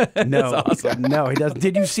f***s. No, awesome. No, he doesn't.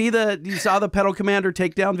 Did you saw the Pedal Commander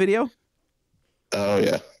takedown video? Oh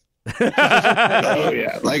yeah. Oh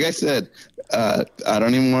yeah. Like I said, I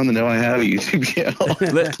don't even want to know I have a YouTube channel.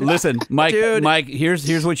 Listen, Mike. Dude. Mike,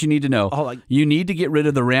 here's what you need to know. You need to get rid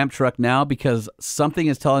of the ramp truck now because something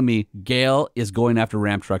is telling me Gail is going after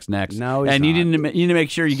ramp trucks next. No, he's and you need to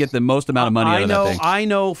make sure you get the most amount of money out of that thing. I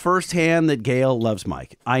know firsthand that Gail loves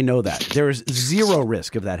Mike. I know that. There's zero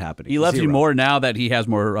risk of that happening. He loves Zero. you more now that he has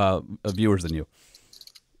more viewers than you.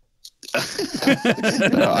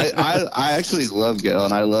 No, I actually love Gail,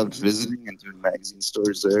 and I loved visiting and doing magazine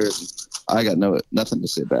stores there. And I got nothing to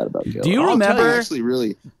say bad about Gail. Do you remember? Actually,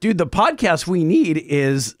 really, dude, the podcast we need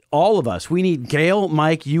is all of us. We need Gail,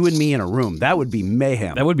 Mike, you, and me in a room. That would be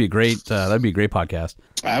mayhem. That would be great. That'd be a great podcast.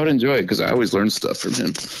 I would enjoy it because I always learn stuff from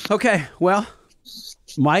him. Okay, well,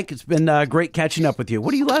 Mike, it's been great catching up with you.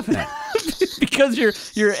 What are you laughing at? Because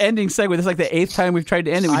you're ending segue. This is like the 8th time we've tried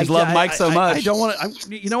to end it. We just love Mike so much. I don't want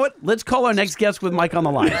to. You know what? Let's call our next guest with Mike on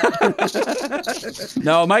the line.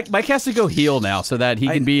 No, Mike has to go heel now so that he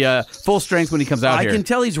can be full strength when he comes out here. I can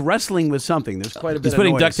tell he's wrestling with something. There's quite a bit. He's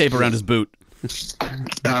putting of duct tape around his boot.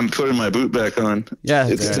 I'm putting my boot back on. Yeah,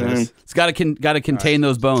 it's time. It's got to contain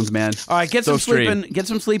those bones, man. All right, get some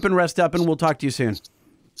sleep and rest up, and we'll talk to you soon.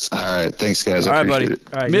 All right, thanks, guys. All right, buddy. It.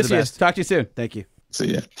 All right, miss you. Talk to you soon. Thank you.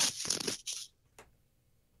 See ya.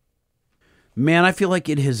 Man, I feel like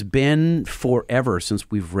it has been forever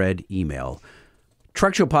since we've read email.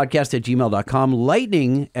 Truckshowpodcast@gmail.com,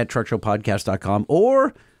 lightning at truckshowpodcast.com,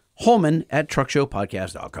 or Holman at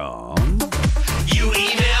truckshowpodcast.com. You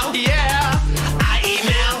email? Yeah. I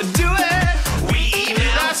email? Do it. We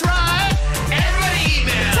email? That's right. Everybody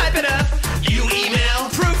email. Type it up. You email?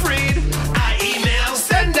 Proofread. I email?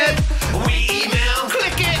 Send it. We email?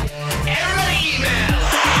 Click it. Everybody email.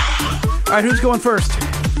 All right, who's going first?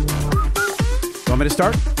 Want me to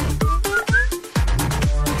start?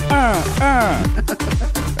 All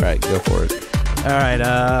right, go for it. All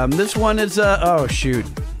right, this one is, oh, shoot.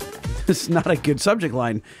 This is not a good subject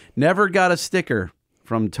line. Never got a sticker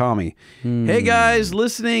from Tommy. Hey, guys,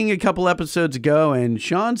 listening a couple episodes ago, and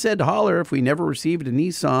Sean said to holler if we never received a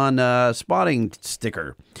Nissan spotting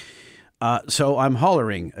sticker. So I'm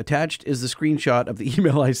hollering. Attached is the screenshot of the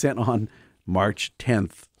email I sent on March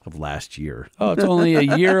 10th of last year. Oh, it's only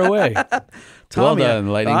a year away. Tommy, well done,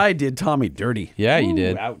 Lightning. I did Tommy dirty. Yeah, you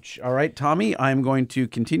did. Ouch. All right, Tommy, I'm going to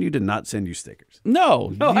continue to not send you stickers.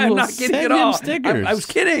 No, I'm not kidding at all. Stickers. I was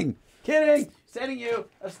kidding. Sending you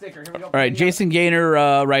a sticker. Here we go. All right, Jason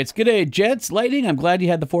Gaynor writes, "Good day, Jets. Lightning, I'm glad you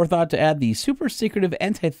had the forethought to add the super secretive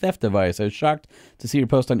anti-theft device. I was shocked to see your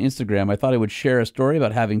post on Instagram. I thought I would share a story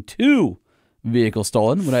about having 2 vehicles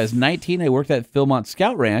stolen. When I was 19, I worked at Philmont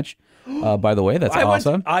Scout Ranch By the way, that's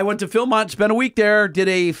awesome. I went to Philmont, spent a week there, did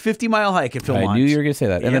a 50-mile hike at Philmont. I knew you were going to say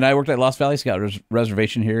that. And then I worked at Lost Valley Scout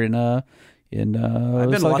Reservation here in I've been to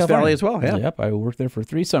Lost California. Valley as well, yeah. Yep, I worked there for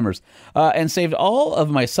 3 summers. And saved all of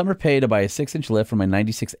my summer pay to buy a 6-inch lift from my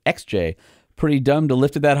 96 XJ. Pretty dumb to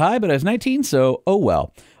lift it that high, but I was 19, so oh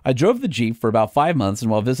well. I drove the Jeep for about 5 months,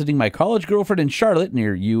 and while visiting my college girlfriend in Charlotte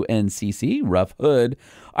near UNCC, Rough Hood,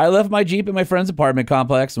 I left my Jeep at my friend's apartment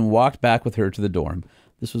complex and walked back with her to the dorm.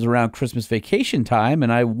 This was around Christmas vacation time,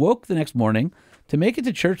 and I woke the next morning to make it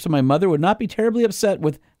to church so my mother would not be terribly upset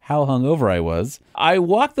with how hungover I was. I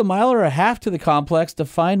walked the mile or a half to the complex to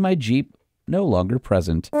find my Jeep no longer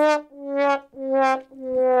present.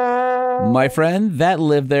 My friend that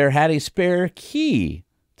lived there had a spare key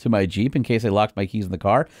to my Jeep in case I locked my keys in the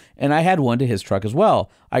car, and I had one to his truck as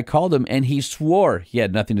well. I called him, and he swore he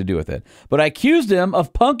had nothing to do with it. But I accused him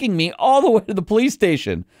of punking me all the way to the police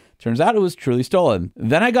station. Turns out it was truly stolen.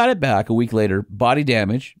 Then I got it back a week later, body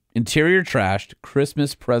damage, interior trashed,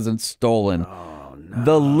 Christmas present stolen. Oh, no.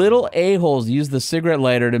 The little a-holes used the cigarette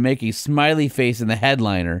lighter to make a smiley face in the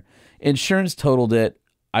headliner. Insurance totaled it.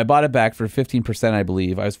 I bought it back for 15%, I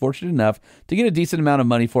believe. I was fortunate enough to get a decent amount of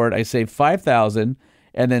money for it. I saved $5,000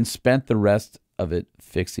 and then spent the rest of it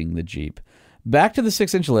fixing the Jeep. Back to the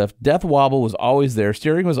 6-inch lift. Death wobble was always there.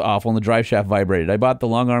 Steering was awful and the drive shaft vibrated. I bought the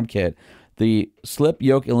long arm kit, the slip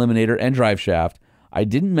yoke eliminator, and drive shaft. I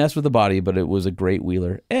didn't mess with the body, but it was a great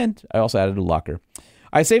wheeler. And I also added a locker.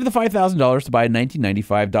 I saved the $5,000 to buy a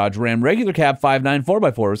 1995 Dodge Ram regular cab 5.9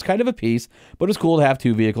 4x4. It was kind of a piece, but it was cool to have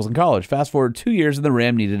 2 vehicles in college. Fast forward 2 years and the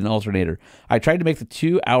Ram needed an alternator. I tried to make the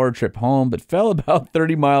 2-hour trip home, but fell about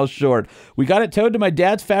 30 miles short. We got it towed to my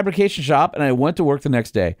dad's fabrication shop, and I went to work the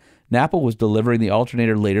next day. Napa was delivering the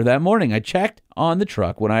alternator later that morning. I checked on the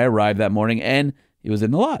truck when I arrived that morning, and it was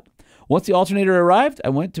in the lot. Once the alternator arrived, I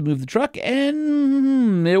went to move the truck,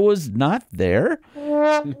 and it was not there.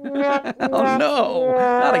 Oh, no,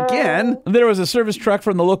 not again. There was a service truck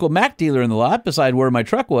from the local Mac dealer in the lot beside where my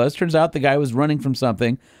truck was. Turns out the guy was running from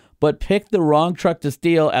something, but picked the wrong truck to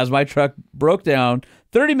steal as my truck broke down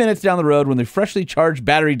 30 minutes down the road when the freshly charged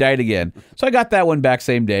battery died again. So I got that one back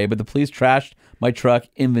same day, but the police trashed my truck,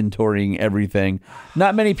 inventorying everything.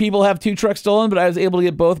 Not many people have 2 trucks stolen, but I was able to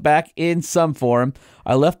get both back in some form.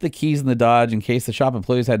 I left the keys in the Dodge in case the shop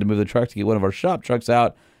employees had to move the truck to get one of our shop trucks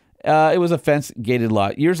out. It was a fence-gated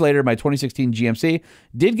lot. Years later, my 2016 GMC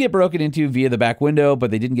did get broken into via the back window, but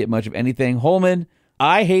they didn't get much of anything. Holman,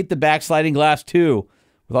 I hate the backsliding glass too.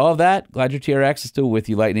 With all of that, glad your TRX is still with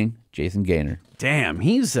you, Lightning. Jason Gaynor. Damn,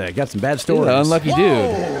 he's got some bad stories. He's an unlucky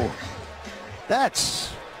dude.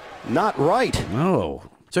 That's not right. Oh.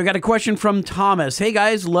 So I got a question from Thomas. Hey,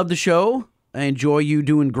 guys, love the show. I enjoy you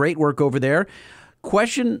doing great work over there.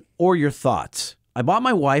 Question or your thoughts? I bought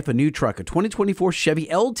my wife a new truck, a 2024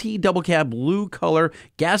 Chevy LT double cab blue color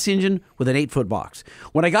gas engine with an 8-foot box.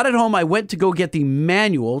 When I got it home, I went to go get the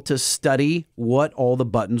manual to study what all the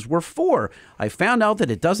buttons were for. I found out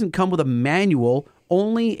that it doesn't come with a manual,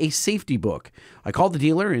 only a safety book. I called the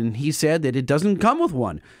dealer and he said that it doesn't come with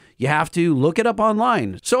one. You have to look it up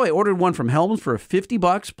online. So I ordered one from Helms for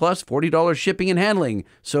 $50 plus $40 shipping and handling.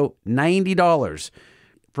 So $90.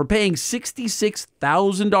 For paying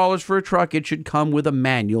 $66,000 for a truck, it should come with a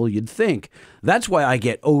manual, you'd think. That's why I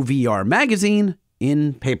get OVR Magazine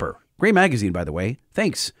in paper. Great magazine, by the way.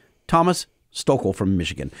 Thanks, Thomas Stokel from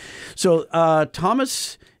Michigan. So,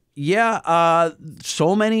 Thomas,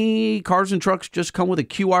 so many cars and trucks just come with a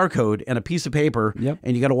QR code and a piece of paper,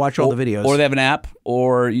 and you got to watch all the videos. Or they have an app,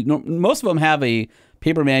 or most of them have a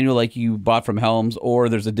paper manual like you bought from Helms, or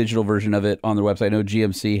there's a digital version of it on their website. I know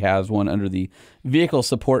GMC has one under the vehicle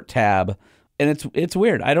support tab, and it's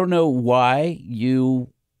weird. I don't know why you...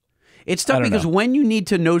 It's tough because when you need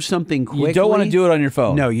to know something quickly... You don't want to do it on your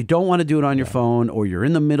phone. No, you don't want to do it on your phone, or you're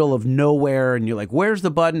in the middle of nowhere, and you're like, where's the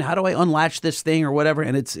button? How do I unlatch this thing or whatever?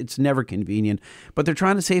 And it's never convenient. But they're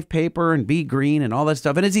trying to save paper and be green and all that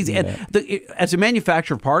stuff, and it's easy. Yeah. And as a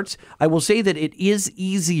manufacturer of parts, I will say that it is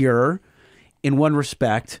easier in one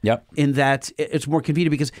respect, in that it's more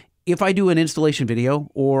convenient, because if I do an installation video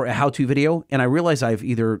or a how-to video and I realize I've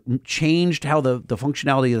either changed how the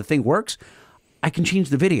functionality of the thing works, I can change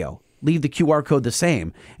the video, leave the QR code the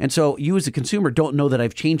same. And so you as a consumer don't know that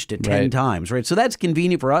I've changed it 10 times, right? So that's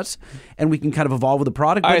convenient for us, and we can kind of evolve with the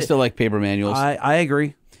product. I still like paper manuals. I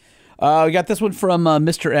agree. We got this one from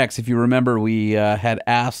Mr. X. If you remember, we had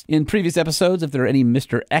asked in previous episodes if there are any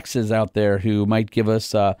Mr. X's out there who might give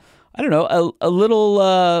us... a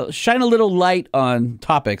little, shine a little light on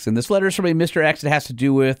topics. And this letter is from a Mr. X. It has to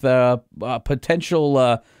do with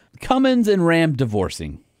potential Cummins and Ram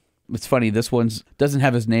divorcing. It's funny, this one doesn't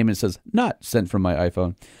have his name. It says, not sent from my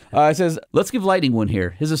iPhone. It says, let's give Lightning one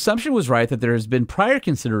here. His assumption was right that there has been prior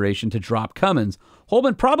consideration to drop Cummins.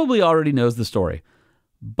 Holman probably already knows the story.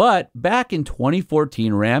 But back in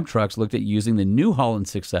 2014, Ram Trucks looked at using the New Holland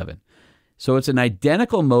 6.7. So it's an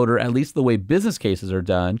identical motor, at least the way business cases are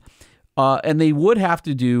done. And they would have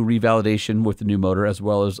to do revalidation with the new motor as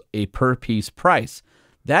well as a per-piece price.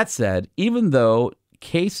 That said, even though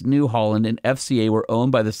Case New Holland and FCA were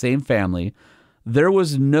owned by the same family, there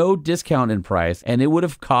was no discount in price, and it would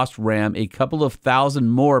have cost Ram a couple of $1,000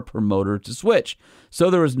 more per motor to switch. So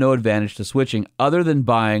there was no advantage to switching other than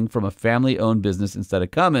buying from a family-owned business instead of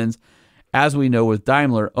Cummins. As we know with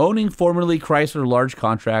Daimler, owning formerly Chrysler large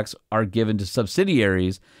contracts are given to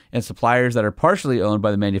subsidiaries and suppliers that are partially owned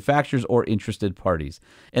by the manufacturers or interested parties.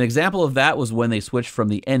 An example of that was when they switched from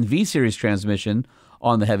the NV series transmission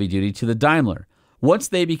on the heavy duty to the Daimler. Once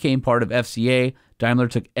they became part of FCA, Daimler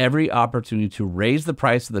took every opportunity to raise the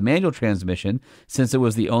price of the manual transmission since it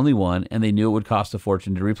was the only one, and they knew it would cost a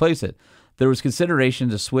fortune to replace it. There was consideration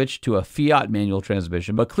to switch to a Fiat manual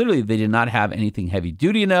transmission, but clearly they did not have anything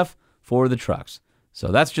heavy-duty enough for the trucks. So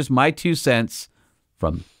that's just my 2 cents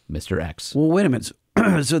from Mr. X. Well, wait a minute.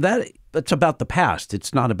 So that's about the past.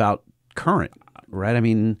 It's not about current, right? I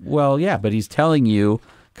mean... Well, yeah, but he's telling you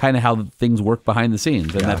kind of how things work behind the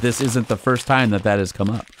scenes, and that this isn't the first time that has come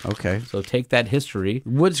up. Okay. So take that history.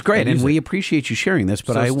 What's great, and we appreciate you sharing this,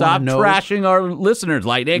 but so I stop want to know... trashing our listeners,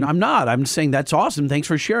 Lightning. I'm not. I'm saying that's awesome. Thanks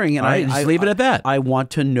for sharing. And All right, just leave it at that. I want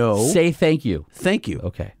to know... Say thank you. Thank you.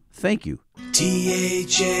 Okay. Thank you.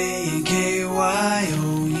 THANKYOU.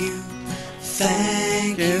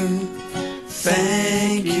 Thank you.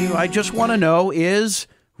 Thank you. I just want to know, is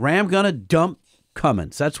Ram going to dump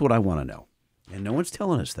Cummins? That's what I want to know. And no one's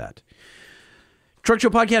telling us that. Truck Show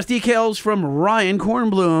Podcast details from Ryan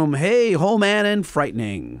Kornblum. Hey, whole man and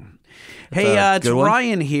frightening. Hey, it's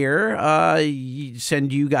Ryan here.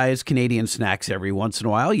 Send you guys Canadian snacks every once in a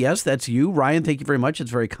while. Yes, that's you. Ryan, thank you very much.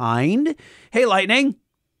 It's very kind. Hey, Lightning.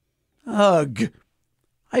 Ugh.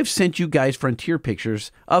 I've sent you guys Frontier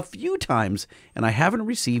pictures a few times, and I haven't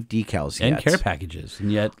received decals yet. And care packages. And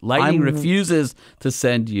yet Lightning refuses to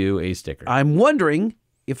send you a sticker. I'm wondering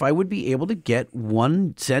if I would be able to get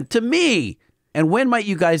one sent to me. And when might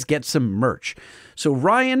you guys get some merch? So,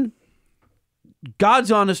 Ryan,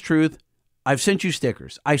 God's honest truth, I've sent you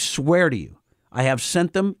stickers. I swear to you. I have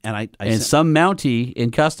sent them, and some Mountie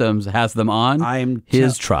in customs has them on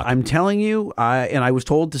his truck. I'm telling you, and I was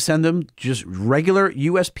told to send them just regular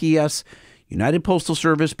USPS, United Postal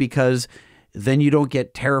Service, because then you don't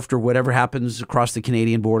get tariffed or whatever happens across the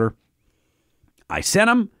Canadian border. I sent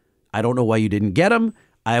them. I don't know why you didn't get them.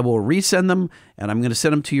 I will resend them, and I'm going to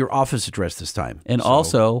send them to your office address this time. And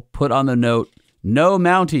also put on the note, no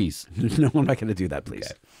Mounties. No, I'm not going to do that, please.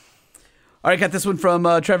 Okay. All right, got this one from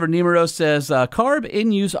Trevor Nemero. Says, CARB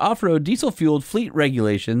in-use off-road diesel-fueled fleet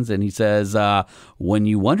regulations. And he says, when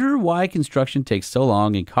you wonder why construction takes so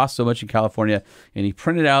long and costs so much in California, and he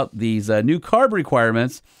printed out these new CARB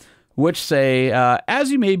requirements, which say, as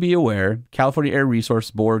you may be aware, California Air Resources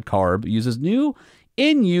Board, CARB, uses new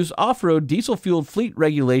in-use off-road diesel-fueled fleet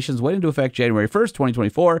regulations went into effect January 1st,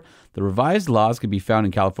 2024. The revised laws can be found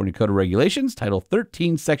in California Code of Regulations, Title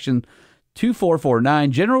 13, Section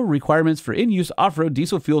 2449, General Requirements for In-Use Off-Road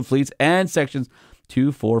Diesel-Fueled Fleets, and Sections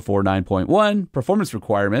 2449.1, Performance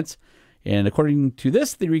Requirements. And according to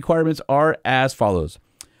this, the requirements are as follows.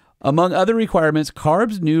 Among other requirements,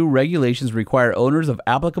 CARB's new regulations require owners of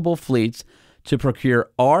applicable fleets to procure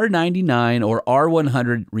R99 or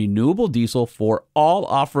R100 renewable diesel for all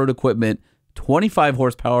off-road equipment 25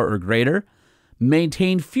 horsepower or greater,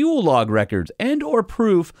 maintain fuel log records and or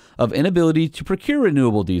proof of inability to procure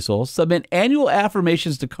renewable diesel, submit annual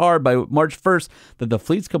affirmations to CARB by March 1st that the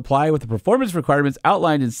fleets comply with the performance requirements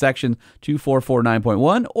outlined in Section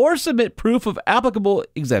 2449.1, or submit proof of applicable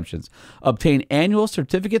exemptions, obtain annual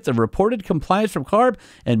certificates of reported compliance from CARB,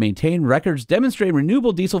 and maintain records demonstrating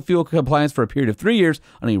renewable diesel fuel compliance for a period of 3 years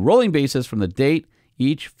on a rolling basis from the date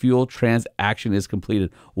each fuel transaction is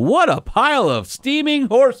completed. What a pile of steaming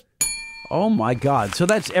horse! Oh, my God. So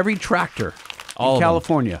that's every tractor all in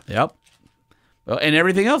California. Yep. And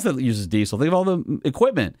everything else that uses diesel. Think of all the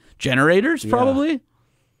equipment. Generators, probably.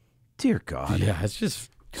 Dear God. Yeah, it's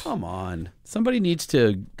just... Come on. Somebody needs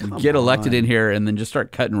to get elected in here and then just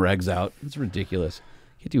start cutting regs out. It's ridiculous.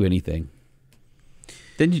 Can't do anything.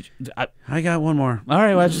 Then I got one more. All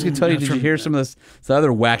right, well, I was just going to tell you, did you hear some of this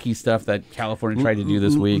other wacky stuff that California tried to do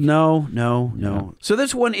this week? No. So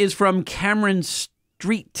this one is from Cameron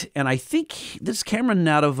Street, and I think this is Cameron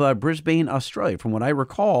out of Brisbane, Australia. From what I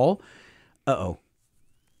recall,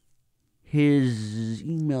 His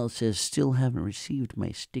email says, still haven't received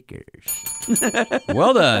my stickers.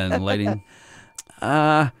 Well done, Lighting.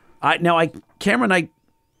 Cameron, I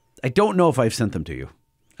don't know if I've sent them to you.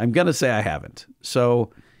 I'm going to say I haven't.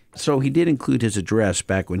 So he did include his address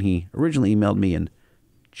back when he originally emailed me in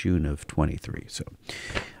June of 23. So,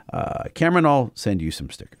 Cameron, I'll send you some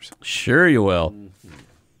stickers. Sure you will.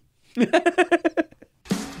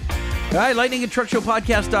 All right, lightning at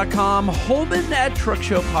truckshowpodcast.com, Holman at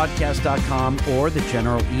truckshowpodcast.com, or the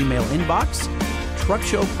general email inbox,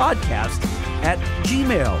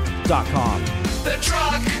 truckshowpodcast@gmail.com. The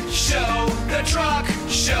Truck Show, the Truck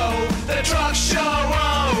Show, the Truck Show.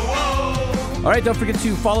 Oh, oh. All right, don't forget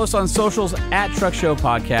to follow us on socials at Truck Show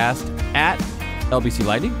Podcast, at LBC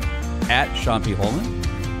Lighting, at Sean P. Holman.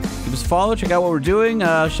 Give us a follow, check out what we're doing.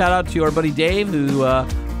 Shout out to our buddy Dave, who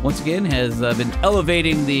once again has been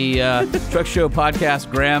elevating the Truck Show Podcast.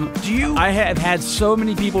 Graham, I have had so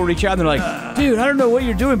many people reach out and they're like, dude, I don't know what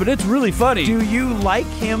you're doing, but it's really funny. Do you like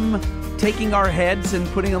him taking our heads and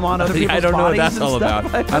putting them on other people's bodies? I don't know what that's all stuff?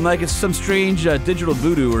 about. I'm like, it's some strange digital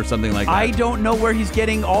voodoo or something like that. I don't know where he's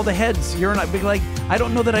getting all the heads. You're not big like. I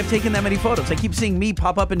don't know that I've taken that many photos. I keep seeing me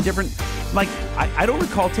pop up in different. Like I don't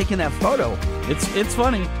recall taking that photo. It's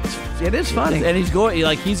funny. It is funny. And he's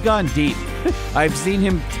gone deep. I've seen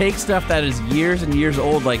him take stuff that is years and years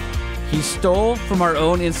old. Like he stole from our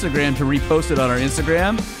own Instagram to repost it on our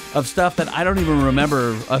Instagram of stuff that I don't even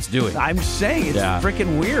remember us doing. I'm saying it's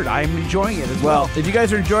freaking weird. I'm enjoying it as well. If you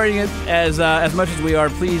guys are enjoying it as much as we are,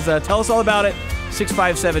 please tell us all about it.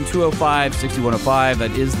 657-205-6105.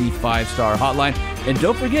 That is the 5-star hotline. And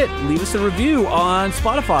don't forget, leave us a review on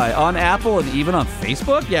Spotify, on Apple, and even on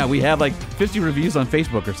Facebook. Yeah, we have like 50 reviews on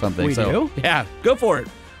Facebook or something. We do? Yeah, go for it.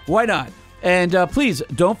 Why not? And please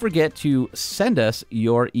don't forget to send us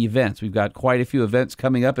your events. We've got quite a few events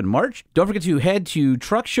coming up in March. Don't forget to head to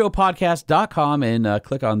truckshowpodcast.com and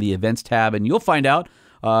click on the events tab, and you'll find out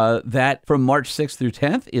that from March 6th through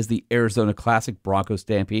 10th is the Arizona Classic Bronco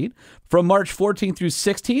Stampede. From March 14th through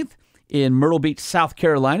 16th in Myrtle Beach, South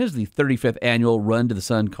Carolina is the 35th annual Run to the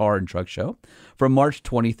Sun Car and Truck Show. From March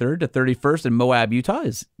 23rd to 31st in Moab, Utah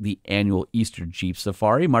is the annual Easter Jeep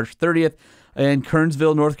Safari. March 30th in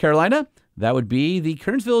Kernsville, North Carolina, that would be the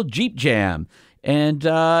Kernsville Jeep Jam. And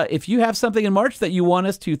if you have something in March that you want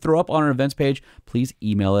us to throw up on our events page, please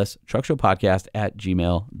email us,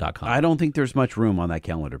 truckshowpodcast@gmail.com. I don't think there's much room on that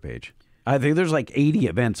calendar page. I think there's like 80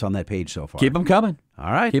 events on that page so far. Keep them coming.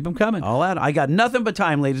 All right. Keep them coming. All out. I got nothing but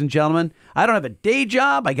time, ladies and gentlemen. I don't have a day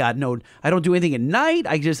job. I don't do anything at night.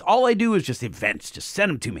 All I do is just events. Just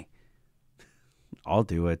send them to me. I'll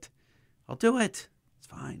do it. It's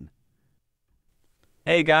fine.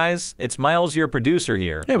 Hey guys, it's Miles, your producer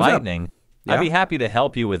here. Hey, what's Lightning. up? Yeah? I'd be happy to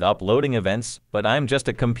help you with uploading events, but I'm just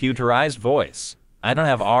a computerized voice. I don't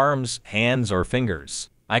have arms, hands, or fingers.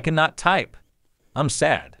 I cannot type. I'm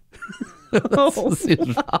sad.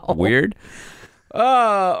 Weird.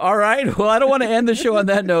 All right. Well, I don't want to end the show on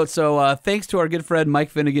that note. So thanks to our good friend Mike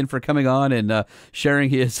Finnegan for coming on and sharing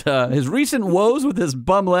his recent woes with his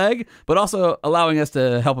bum leg, but also allowing us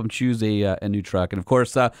to help him choose a new truck. And of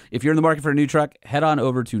course, if you're in the market for a new truck, head on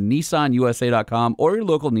over to nissanusa.com or your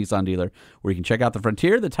local Nissan dealer, where you can check out the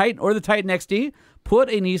Frontier, the Titan, or the Titan XD. Put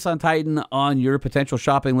a Nissan Titan on your potential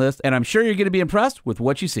shopping list, and I'm sure you're going to be impressed with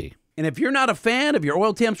what you see. And if you're not a fan of your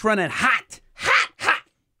oil temps running hot,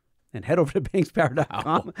 and head over to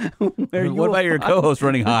bankspower.com. What about your co-host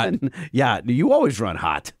running hot? Yeah, you always run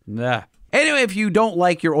hot. Yeah. Anyway, if you don't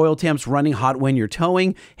like your oil temps running hot when you're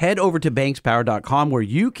towing, head over to bankspower.com, where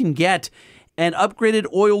you can get an upgraded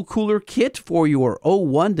oil cooler kit for your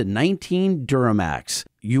 01 to 19 Duramax.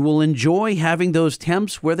 You will enjoy having those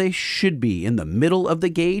temps where they should be, in the middle of the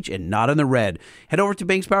gauge and not in the red. Head over to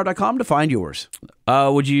bankspower.com to find yours.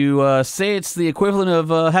 Would you say it's the equivalent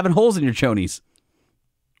of having holes in your chonies?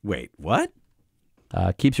 Wait, what?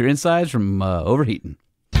 Keeps your insides from overheating.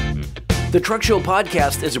 The Truck Show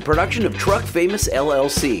Podcast is a production of Truck Famous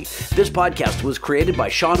LLC. This podcast was created by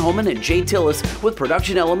Sean Holman and Jay Tillis, with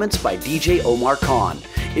production elements by DJ Omar Khan.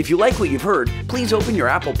 If you like what you've heard, please open your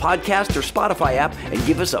Apple Podcast or Spotify app and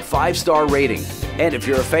give us a 5-star rating. And if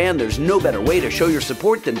you're a fan, there's no better way to show your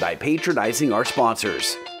support than by patronizing our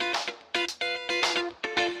sponsors.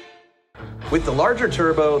 With the larger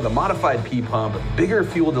turbo, the modified P-pump, bigger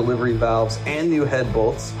fuel delivery valves, and new head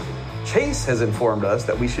bolts, Chase has informed us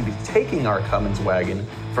that we should be taking our Cummins wagon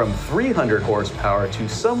from 300 horsepower to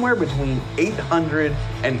somewhere between 800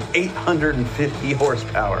 and 850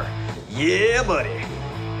 horsepower. Yeah, buddy.